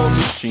step on the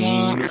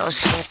scene. No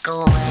sneak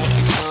away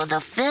to the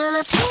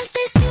Philippines.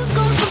 They still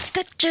go for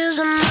pictures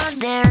of my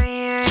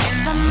derriere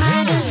in the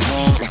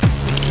magazine.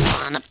 You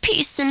want a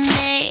piece of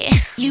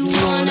me? You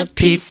want a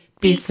piece?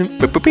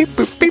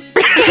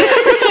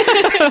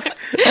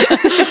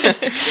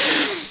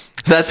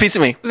 So that's Piece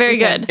of Me. Very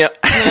good.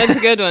 Yep. That's a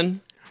good one.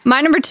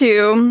 My number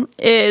 2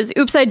 is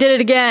Oops, I Did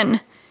It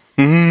Again.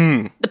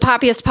 The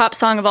poppiest pop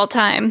song of all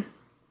time.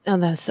 Oh,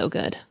 that was so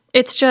good.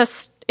 It's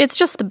just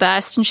the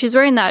best. And she's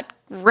wearing that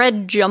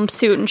red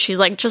jumpsuit and she's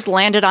like just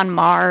landed on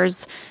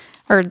Mars,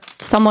 or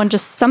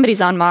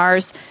somebody's on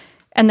Mars.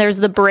 And there's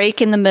the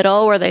break in the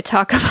middle where they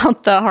talk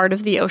about the heart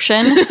of the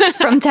ocean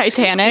from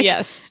Titanic.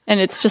 Yes. And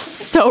it's just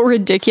so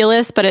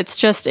ridiculous, but it's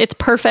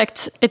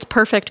perfect. It's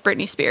perfect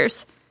Britney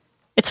Spears.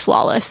 It's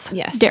flawless.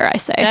 Yes. Dare I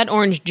say. That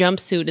orange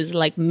jumpsuit is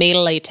like made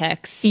of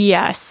latex.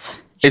 Yes.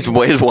 Is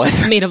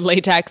what? Made of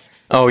latex.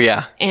 Oh,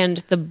 yeah. And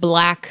the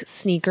black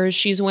sneakers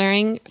she's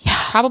wearing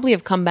probably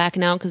have come back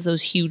now because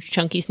those huge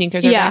chunky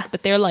sneakers are Yeah. back,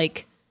 but they're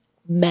like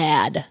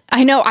mad.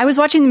 I know. I was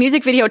watching the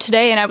music video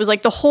today and I was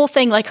like, the whole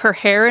thing, like her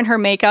hair and her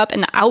makeup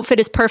and the outfit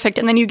is perfect.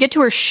 And then you get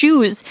to her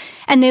shoes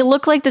and they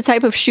look like the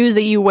type of shoes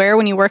that you wear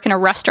when you work in a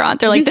restaurant.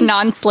 They're like the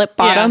non-slip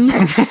bottoms.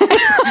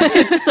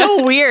 It's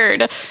so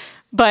weird.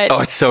 But Oh,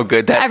 it's so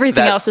good.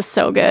 everything else is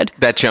so good.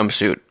 That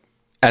jumpsuit,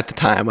 at the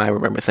time, I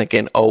remember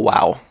thinking, oh,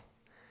 wow,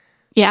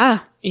 Yeah.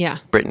 Yeah.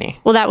 Britney.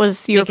 Well, you were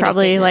Making a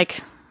probably statement.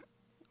 like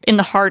in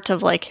the heart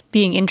of like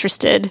being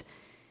interested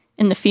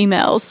in the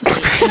females.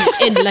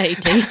 In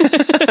latex.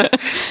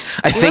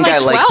 I think like I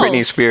like 12s.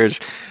 Britney Spears.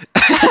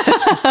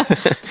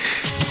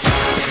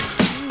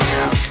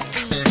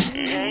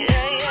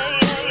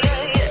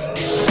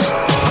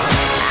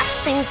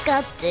 I think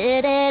I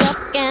did it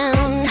again.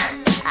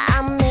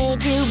 I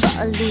made you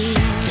believe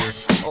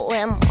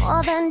we're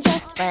more than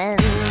just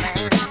friends.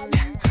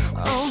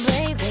 Oh,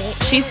 baby.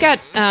 She's got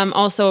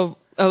also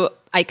a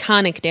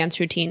iconic dance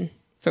routine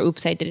for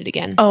Oops, I Did It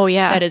Again. Oh,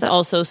 yeah. That is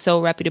also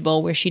so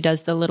reputable, where she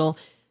does the little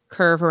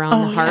curve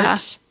around the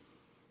heart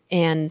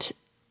and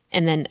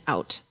then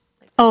out.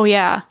 Oh,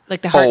 yeah.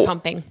 Like the heart Oh.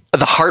 pumping.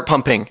 The heart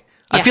pumping.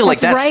 I Yes. feel like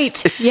That's that's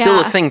right. is still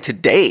a Yeah. thing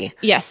today.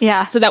 Yes.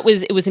 Yeah. So it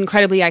was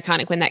incredibly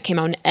iconic when that came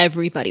out and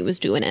everybody was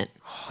doing it.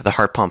 The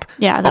heart pump.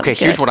 Yeah, that Okay, was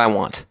here's good. what I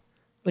want.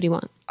 What do you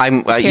want?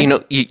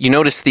 You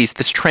notice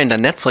this trend on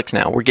Netflix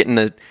now. We're getting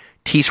the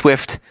T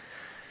Swift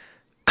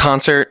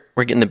concert.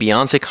 We're getting the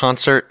Beyonce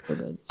concert.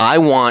 I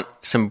want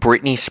some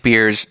Britney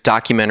Spears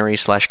documentary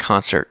 /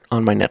 concert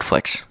on my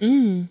Netflix.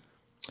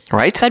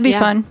 Right? That'd be Yeah.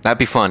 fun. That'd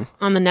be fun.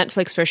 On the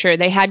Netflix for sure.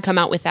 They had come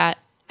out with that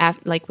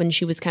like when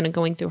she was kind of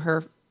going through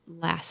her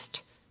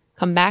last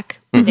comeback.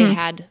 They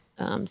had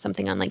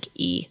something on like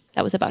E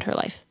that was about her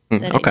life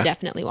that okay. I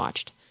definitely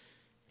watched.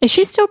 Is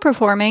she still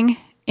performing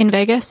in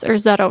Vegas or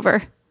is that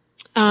over?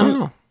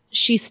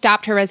 She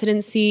stopped her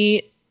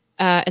residency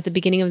at the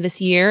beginning of this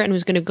year and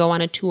was going to go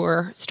on a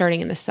tour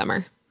starting in the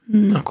summer.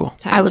 Oh, cool.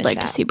 I would like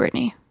to see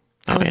Britney.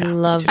 I would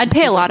love. I'd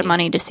pay a lot of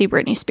money to see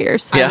Britney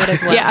Spears. Yeah. I would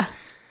as well. Yeah.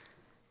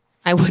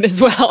 I would as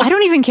well. I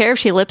don't even care if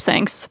she lip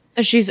syncs.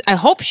 I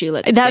hope she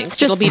lip That's syncs.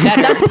 just It'll be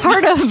better. That's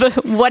part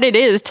of what it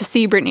is to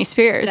see Britney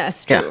Spears.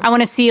 That's true. Yeah. I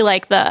want to see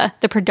like the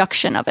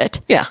production of it.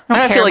 Yeah. I don't And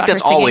I care feel like about her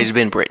that's singing. always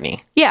been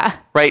Britney, Yeah.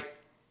 right?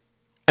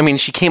 I mean,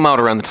 she came out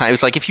around the time. It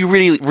was like if you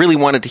really, really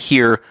wanted to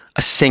hear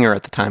a singer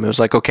at the time, it was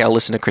like, okay, I'll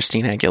listen to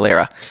Christina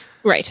Aguilera.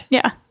 Right.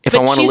 Yeah. If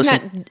But I want to she's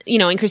listen,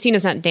 not, and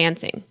Christina's not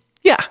dancing.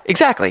 yeah,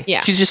 exactly.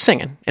 Yeah. She's just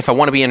singing. If I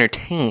want to be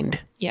entertained,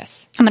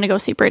 Yes. I'm going to go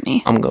see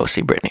Britney. I'm gonna go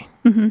see Britney.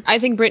 I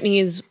think Britney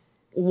is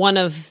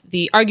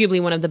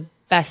arguably one of the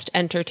best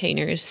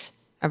entertainers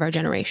of our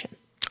generation.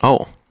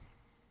 Oh,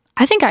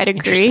 I think I'd agree.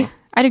 Interesting.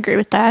 I'd agree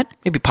with that.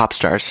 maybe pop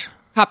stars.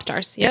 Pop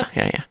stars. Yep.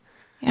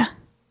 Yeah.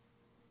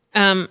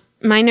 Yeah.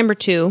 My number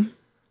 2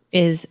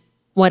 is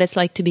What It's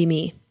Like to Be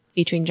Me,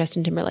 featuring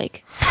Justin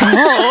Timberlake.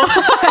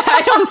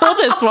 I don't know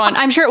this one.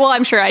 I'm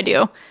sure I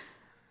do.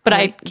 But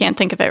I can't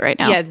think of it right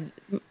now. Yeah.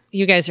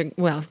 You guys are,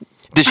 well,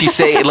 Does she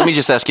say? Let me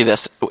just ask you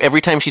this: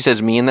 every time she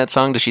says "me" in that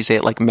song, does she say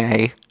it like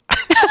May?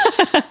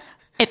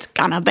 It's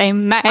gonna be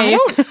May. I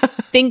don't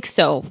think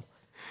so.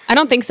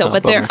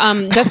 But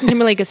bummer. Justin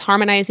Timberlake is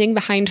harmonizing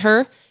behind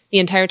her the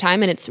entire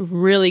time, and it's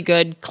really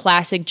good,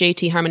 classic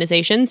JT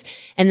harmonizations.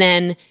 And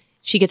then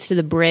she gets to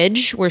the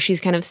bridge where she's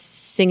kind of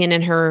singing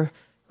in her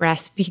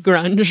raspy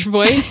grunge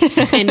voice,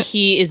 and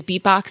he is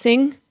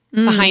beatboxing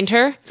behind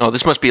her. Oh,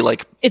 this must be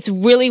like It's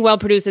really well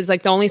produced. It's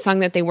like the only song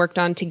that they worked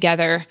on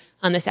together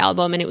on this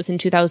album, and it was in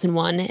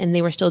 2001, and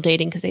they were still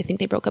dating because they think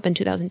they broke up in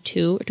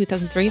 2002 or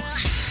 2003.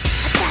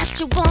 That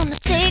you wanna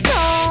take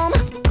home,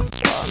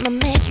 wanna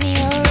make me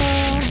your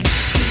own.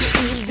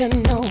 Do you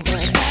even know what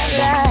I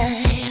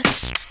like?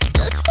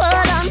 Just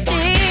what I'm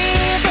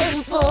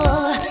living for,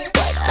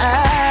 what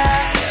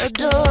I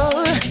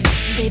adore.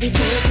 Baby,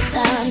 take the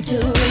time to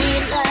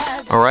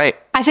realize. all right.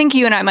 I think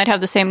you and I might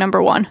have the same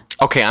number one.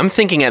 Okay, I'm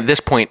thinking at this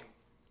point.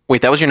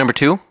 Wait, that was your number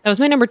 2? That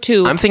was my number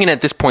 2. I'm thinking at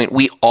this point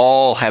we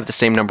all have the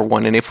same number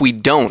 1, and if we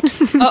don't,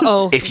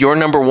 Uh-oh. if your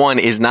number 1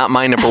 is not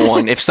my number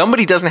 1, if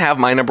somebody doesn't have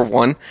my number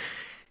 1,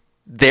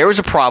 there's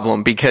a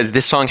problem because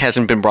this song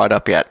hasn't been brought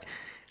up yet.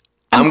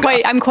 I'm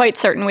quite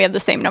certain we have the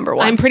same number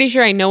one. I'm pretty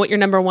sure I know what your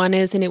number 1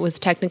 is, and it was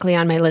technically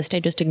on my list. I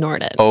just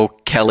ignored it. Oh,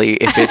 Kelly,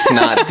 if it's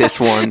not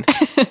this one,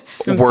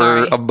 we're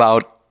sorry.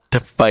 about to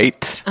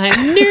fight.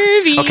 I'm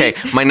nervy. Okay,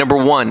 my number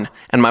 1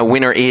 and my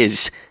winner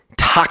is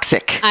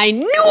Toxic. I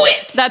knew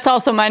it. That's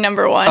also my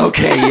number one.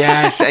 Okay,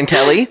 yes. And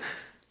Kelly,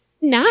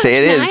 Not say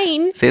it is.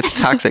 mine. Say it's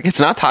Toxic. It's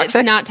not Toxic?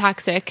 It's not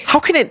toxic. How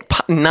can it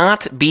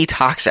not be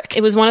Toxic?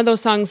 It was one of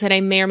those songs that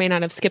I may or may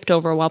not have skipped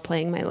over while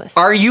playing my list.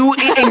 Are you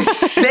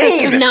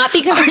insane? Not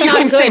because Are it's you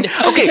not insane? good.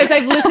 Okay. Because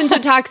I've listened to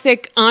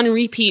Toxic on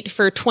repeat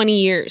for 20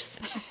 years.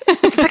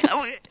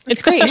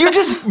 It's great. You're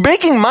just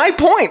making my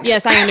point.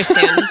 Yes, I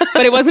understand.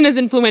 But it wasn't as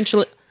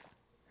influential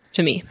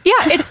to me.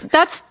 Yeah,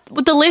 that's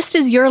the list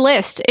is your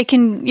list. It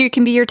can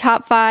be your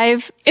top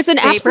 5. It's an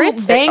absolute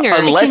favorites. banger.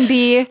 Unless- It can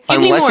be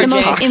unless more, it's the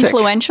most Toxic.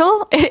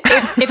 influential.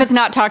 If it's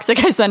not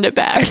toxic, I send it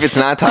back. If it's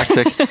not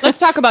Toxic. Let's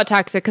talk about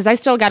Toxic because I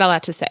still got a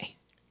lot to say.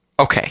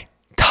 Okay,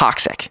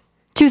 Toxic.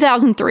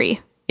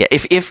 2003. Yeah,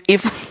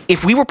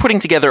 if we were putting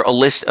together a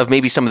list of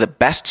maybe some of the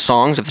best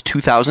songs of the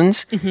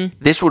 2000s,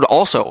 this would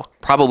also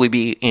probably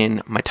be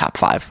in my top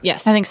 5.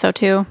 Yes. I think so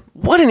too.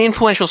 What an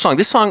influential song.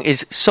 This song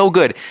is so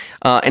good.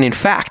 And in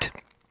fact,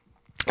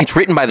 it's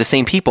written by the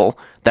same people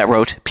that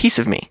wrote Piece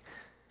of Me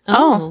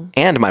Oh.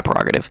 and My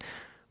Prerogative.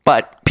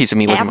 But Piece of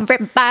Me was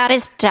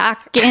Everybody's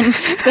talking.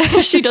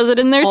 She does it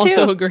in there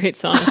also too. a great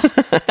song.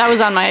 That was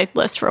on my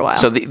list for a while.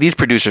 So these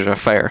producers are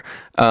fire.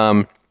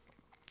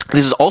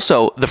 This is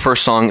also the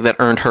first song that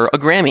earned her a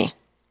Grammy.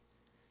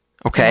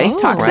 Okay? Oh.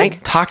 Toxic?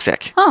 Right?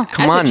 Toxic. Oh.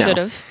 Come As on it now. should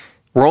have.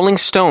 Rolling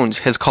Stones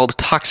has called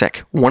Toxic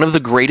one of the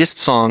greatest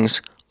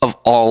songs of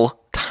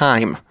all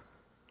time.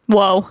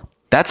 Whoa.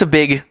 That's a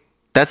big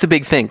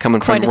thing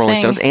coming from quite a Rolling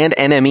thing. Stones, and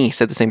NME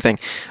said the same thing.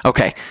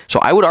 Okay, so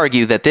I would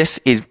argue that this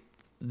is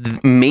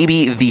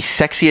maybe the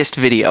sexiest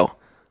video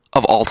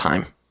of all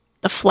time.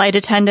 The flight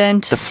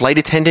attendant. The flight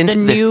attendant, the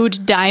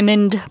nude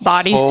diamond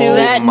bodysuit. Oh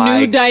That my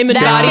new diamond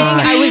That body.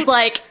 thing, I was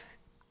like,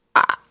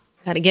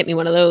 Gotta get me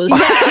one of those. where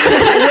do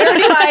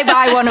I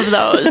buy one of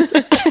those?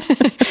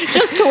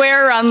 Just to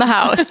wear around the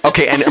house.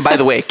 Okay, and by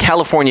the way,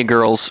 California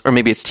Girls, or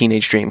maybe it's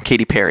Teenage Dream,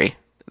 Katy Perry.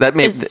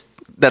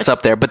 That's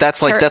up there, but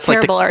that's like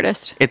Terrible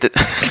artist.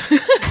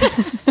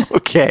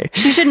 Okay.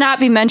 She should not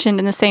be mentioned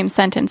in the same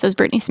sentence as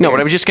Britney Spears. No,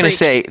 but I'm just going to Preach.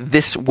 say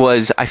this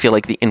was, I feel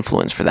like, the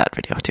influence for that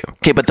video too.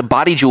 Okay, but the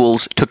body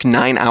jewels took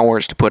 9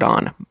 hours to put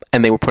on,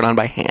 and they were put on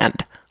by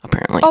hand,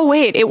 apparently. Oh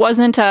wait, it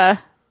wasn't a.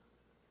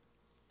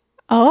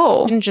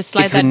 Oh, Didn't just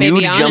slide It's the that nude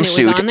baby on and it was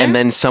jumpsuit, on there? and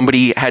then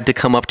somebody had to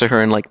come up to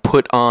her and like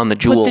put on the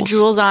jewels. put the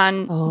jewels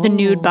on the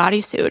nude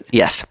bodysuit.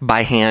 Yes,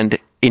 by hand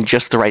in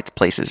just the right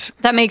places.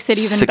 That makes it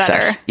even Success.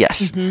 better.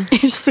 Yes,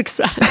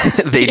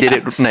 Success. they did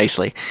it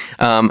nicely.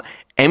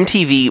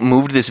 MTV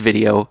moved this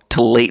video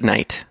to late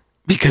night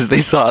because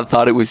they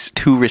thought it was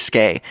too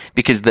risque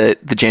because the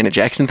Janet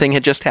Jackson thing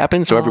had just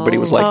happened. So everybody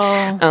was like,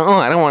 "Oh,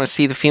 I don't want to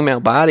see the female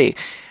body."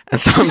 And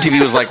so MTV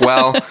was like,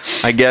 "Well,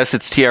 I guess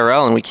it's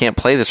TRL and we can't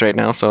play this right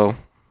now, so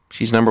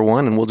she's number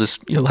 1, and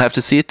you'll have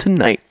to see it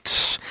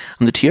tonight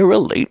on the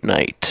TRL late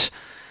night."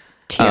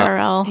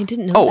 TRL. I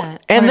didn't know Oh,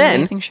 that. and What an then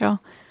amazing show.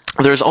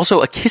 there's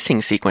also a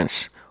kissing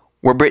sequence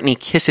where Britney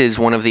kisses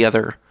one of the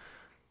other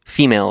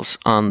females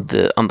on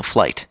the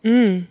flight.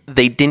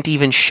 They didn't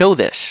even show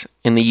this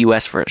in the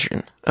US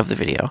version of the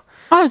video.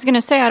 Oh, I was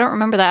gonna say I don't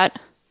remember that.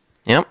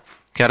 Yep.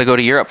 Got to go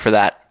to Europe for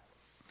that.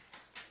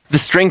 The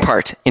string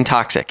part in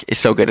Toxic is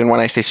so good. And when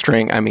I say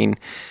string, I mean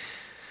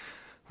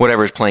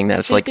whatever is playing that.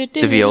 It's like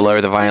the viola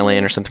or the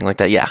violin or something like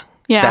that. Yeah.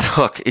 Yeah. That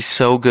hook is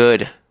so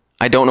good.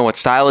 I don't know what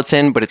style it's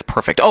in, but it's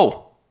perfect.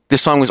 Oh,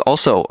 this song was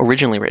also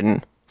originally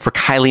written for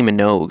Kylie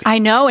Minogue. I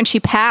know, and she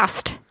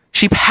passed.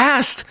 She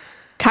passed.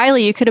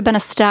 Kylie, you could have been a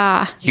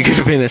star. You could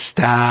have been a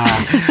star.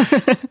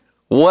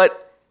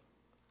 What?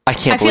 I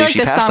can't I feel believe like she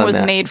this passed song on was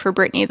that. made for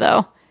Britney,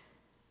 though.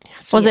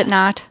 Was it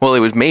not? Well, it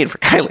was made for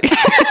Kylie.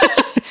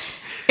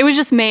 It was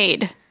just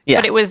made. Yeah.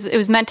 But it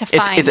was meant to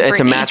find it's a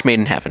Britney. match made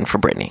in heaven for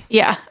Britney.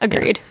 Yeah,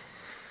 agreed.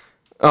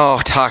 Oh,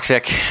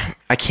 Toxic.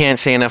 I can't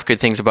say enough good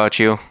things about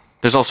you.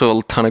 There's also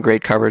a ton of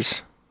great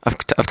covers of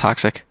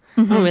Toxic.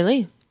 Oh,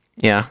 really?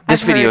 Yeah.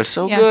 This I've video heard- is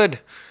so yeah. good.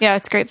 Yeah,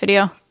 it's a great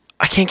video.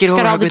 I can't get It's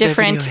over got how all the good that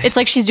different. video is. It's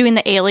like she's doing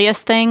the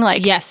Alias thing.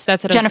 Like Yes,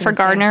 that's what I was Jennifer gonna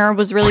say. Gardner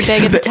was really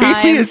big at the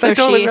time, Alias, I so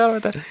totally she forgot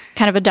about that.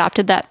 kind of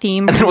adopted that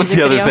theme. And for then what's the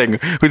music other video.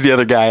 thing? Who's the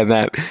other guy in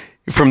that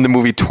from the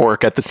movie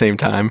Torque at the same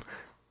time?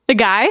 The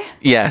guy?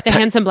 Yeah. The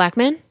handsome black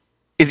man?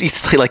 Is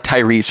he like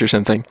Tyrese or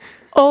something?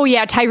 Oh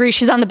yeah, Tyrese.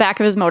 She's on the back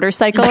of his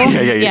motorcycle.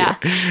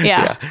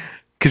 Yeah.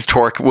 Because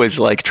Torque was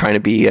like trying to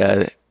be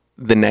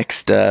the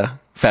next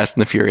Fast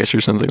and the Furious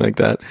or something like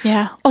that.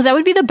 Yeah. Oh, that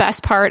would be the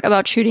best part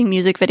about shooting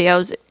music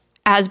videos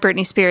as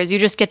Britney Spears. You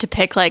just get to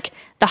pick like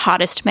the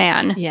hottest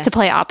man Yes. to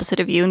play opposite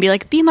of you and be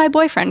like, be my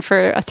boyfriend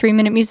for a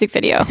 3-minute music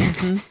video.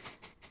 Mm-hmm.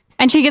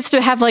 And she gets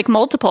to have like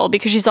multiple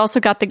because she's also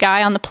got the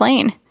guy on the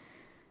plane.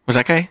 Was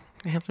that guy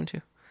handsome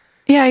too?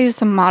 Yeah, he's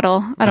some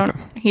model.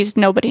 He's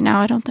nobody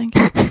now, I don't think.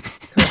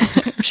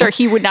 I'm sure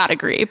he would not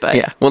agree, but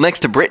Yeah. Well,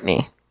 next to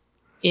Britney.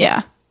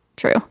 yeah,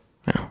 true.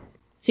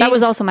 See, That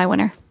was also my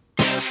winner.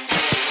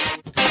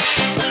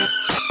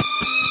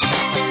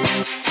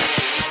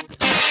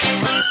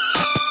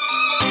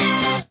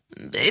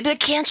 Baby,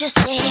 can't you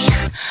see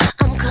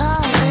I'm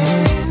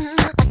calling?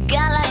 A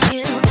guy like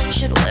you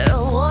should wear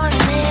a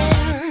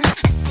warning.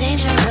 It's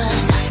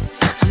dangerous.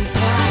 I'm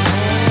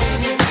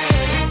falling.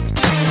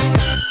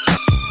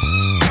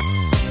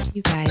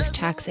 you guys,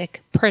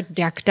 toxic,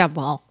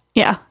 predictable.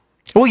 Yeah.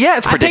 Well, yeah,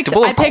 it's I picked-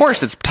 predictable. I Of picked-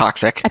 course, it's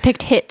toxic. I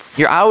picked hits.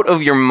 You're out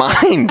of your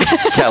mind,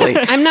 Kelly.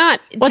 I'm not.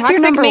 What's your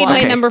Toxic number made one? my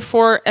Okay. number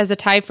 4 as a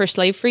tie for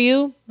Slave for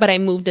You, but I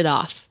moved it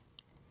off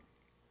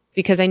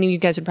because I knew you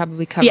guys would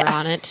probably cover Yeah.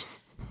 on it.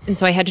 And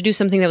so I had to do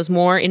something that was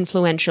more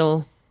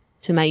influential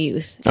to my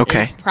youth.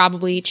 Okay. And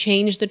probably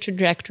changed the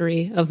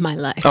trajectory of my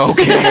life.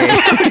 Okay.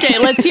 Okay,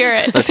 let's hear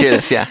it. Let's hear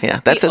this. Yeah, yeah.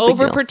 That's the a big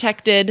deal.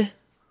 overprotected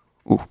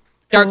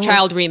Dark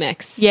Child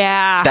remix.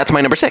 Yeah. That's my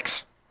number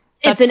 6.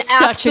 It's That's an such a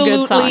good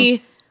song.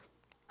 absolutely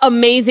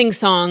amazing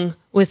song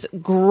with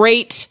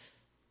great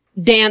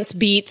dance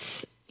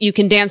beats. You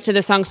can dance to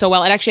this song so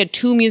well. It actually had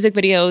 2 music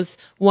videos,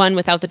 one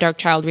without the Dark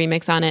Child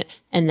remix on it,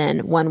 and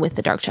then one with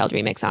the Dark Child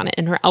remix on it.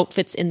 And her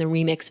outfits in the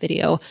remix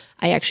video,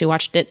 I actually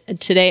watched it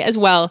today as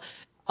well,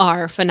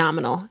 are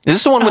phenomenal. Is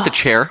this the one with the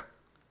chair?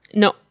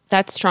 No,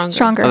 that's Stronger.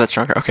 Stronger. Oh, that's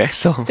stronger. Okay,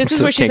 so This is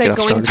so where she's can't like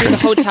get off going Stronger.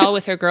 through the hotel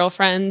with her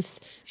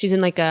girlfriends. She's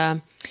in like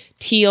a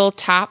teal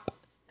top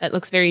that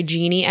looks very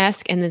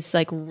genie-esque and this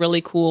like really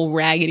cool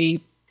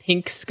raggedy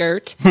pink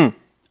skirt. Oh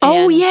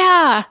And-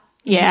 yeah.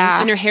 Yeah.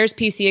 And her hair's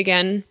PC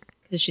again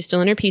because she's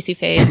still in her PC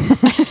phase.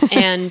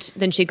 And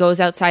then she goes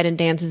outside and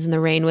dances in the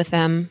rain with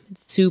them.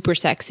 It's super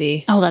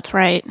sexy. Oh, that's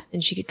right.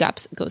 And she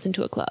goes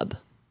into a club.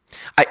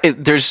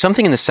 There's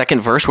something in the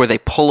second verse where they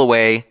pull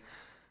away.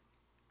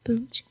 They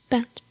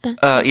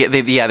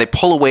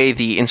pull away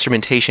the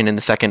instrumentation in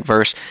the second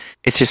verse.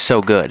 It's just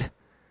so good.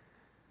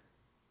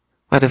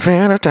 Oh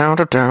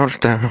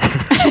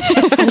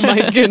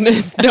my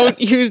goodness. Don't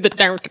use the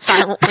down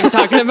when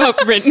talking about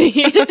Britney.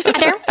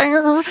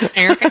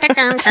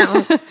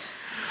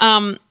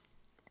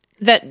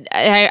 That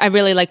I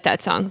really like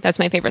that song. That's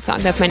my favorite song.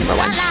 That's my number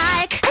 1. I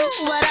like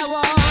what I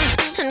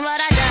want and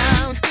what I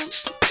don't.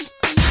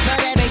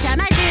 But every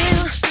time I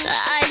do,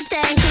 I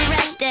stand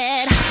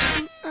corrected.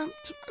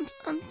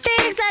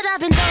 Things that I've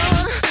been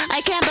told,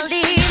 I can't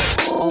believe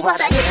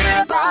what I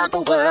hear about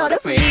the world. I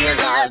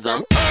realize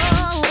I'm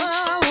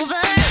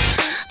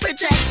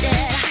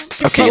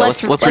overprotected. Okay, Well,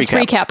 let's let's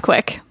recap. recap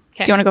quick.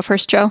 Okay. Do you want to go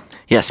first, Joe?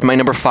 Yes, my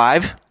number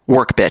 5,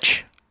 work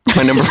bitch.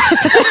 My number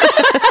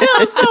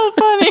That's so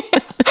funny.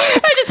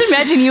 I just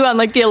imagine you on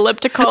like the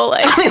elliptical.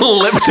 Like,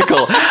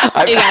 elliptical. You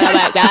gotta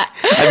like that.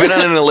 I've been on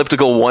an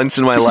elliptical once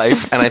in my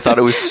life, and I thought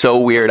it was so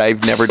weird.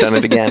 I've never done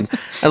it again.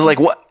 I was like,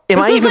 "What? Am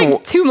I this was even?"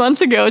 like 2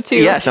 months ago too.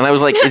 Yes, and I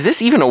was like, "Is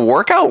this even a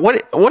workout?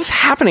 What is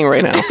happening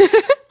right now?"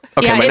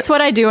 Okay, Yeah, it's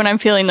what I do when I'm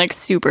feeling like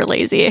super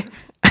lazy.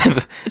 It's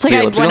like The when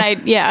elliptical?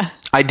 I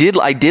I did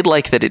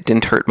like that it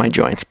didn't hurt my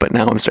joints, but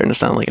now I'm starting to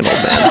sound like an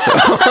old man. So.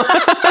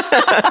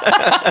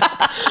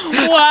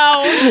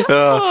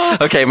 Wow.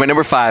 Okay, my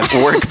number 5,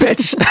 work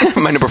bitch.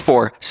 My number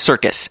 4,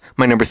 circus.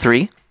 My number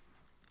 3.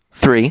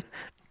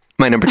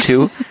 My number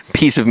 2,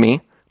 piece of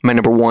me. My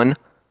number 1,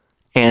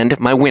 and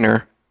my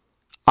winner,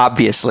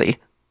 obviously,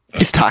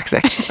 is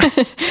toxic.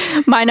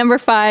 my number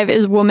 5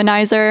 is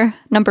Womanizer.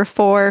 Number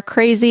 4,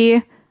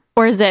 Crazy.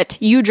 Or is it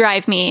You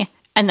Drive Me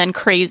and then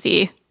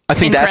Crazy? I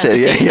think in that's it.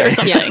 parentheses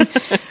Yeah, or yeah.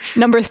 something.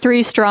 Number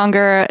 3,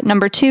 Stronger.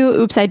 Number 2,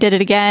 Oops, I Did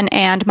It Again.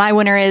 And my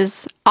winner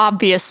is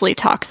obviously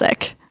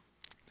Toxic.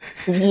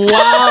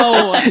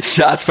 Wow.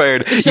 Shots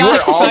fired. You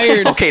Shots were all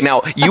fired. okay.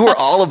 Now you were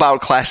all about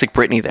classic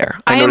Britney there.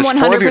 I am noticed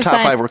 4 of your top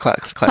 100% 5 were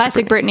classic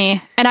Classic Britney.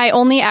 Britney. And I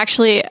only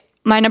actually,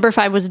 my number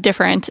 5 was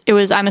different. It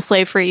was I'm a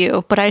Slave for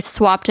You, but I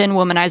swapped in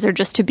Womanizer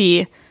just to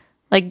be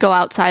like go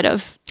outside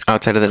of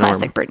Outside of the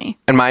classic norm. Britney.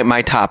 And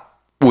my top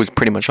was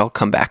pretty much all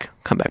comeback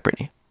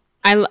Britney.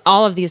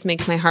 All of these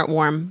make my heart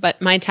warm,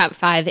 but my top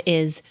 5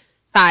 is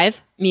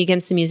 5, Me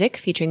Against the Music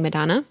featuring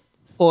Madonna.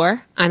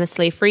 4, I'm a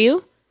Slave for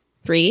You.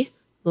 3,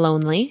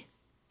 Lonely.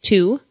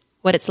 2,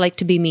 What It's Like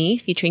to Be Me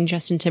featuring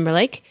Justin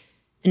Timberlake.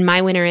 And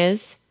my winner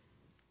is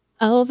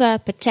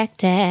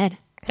Overprotected.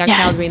 Dark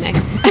Yes. Child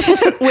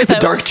remix. with The a,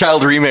 Dark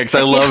Child remix.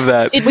 I love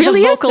that. It with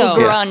really a is, vocal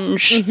though.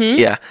 grunge.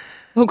 Yeah.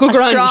 Vocal A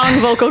grunge. strong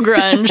vocal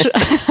grunge.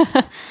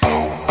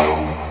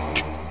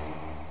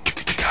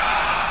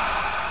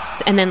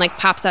 And then like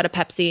pops out a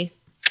Pepsi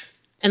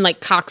and like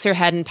cocks her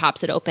head and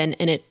pops it open,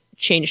 and it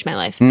changed my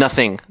life.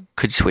 Nothing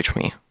could switch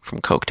me from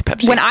Coke to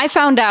Pepsi. When I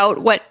found out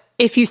what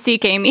If You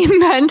Seek Amy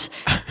meant,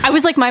 I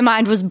was like, my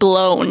mind was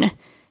blown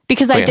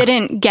because I yeah.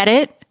 didn't get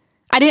it.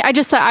 I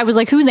just thought, I was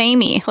like, who's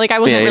Amy? Like I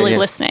wasn't Yeah, really yeah.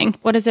 listening.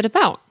 What is it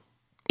about?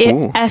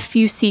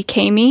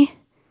 F-U-C-K-Me.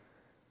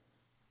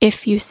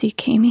 If You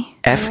Seek Amy.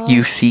 Fuck.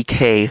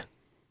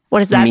 What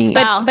does that Me.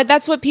 spell? But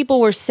that's what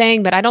people were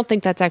saying, but I don't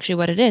think that's actually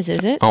what it is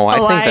it? Oh, I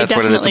Oh, think I that's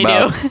what it's definitely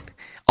about. do.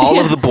 All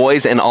of the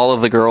boys and all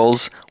of the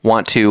girls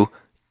want to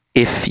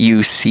if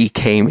you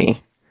CK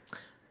me,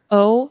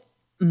 Oh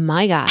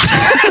my God.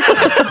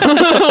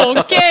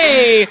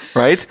 Okay.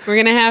 right? We're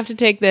going to have to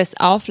take this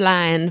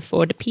offline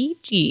for the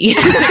PG.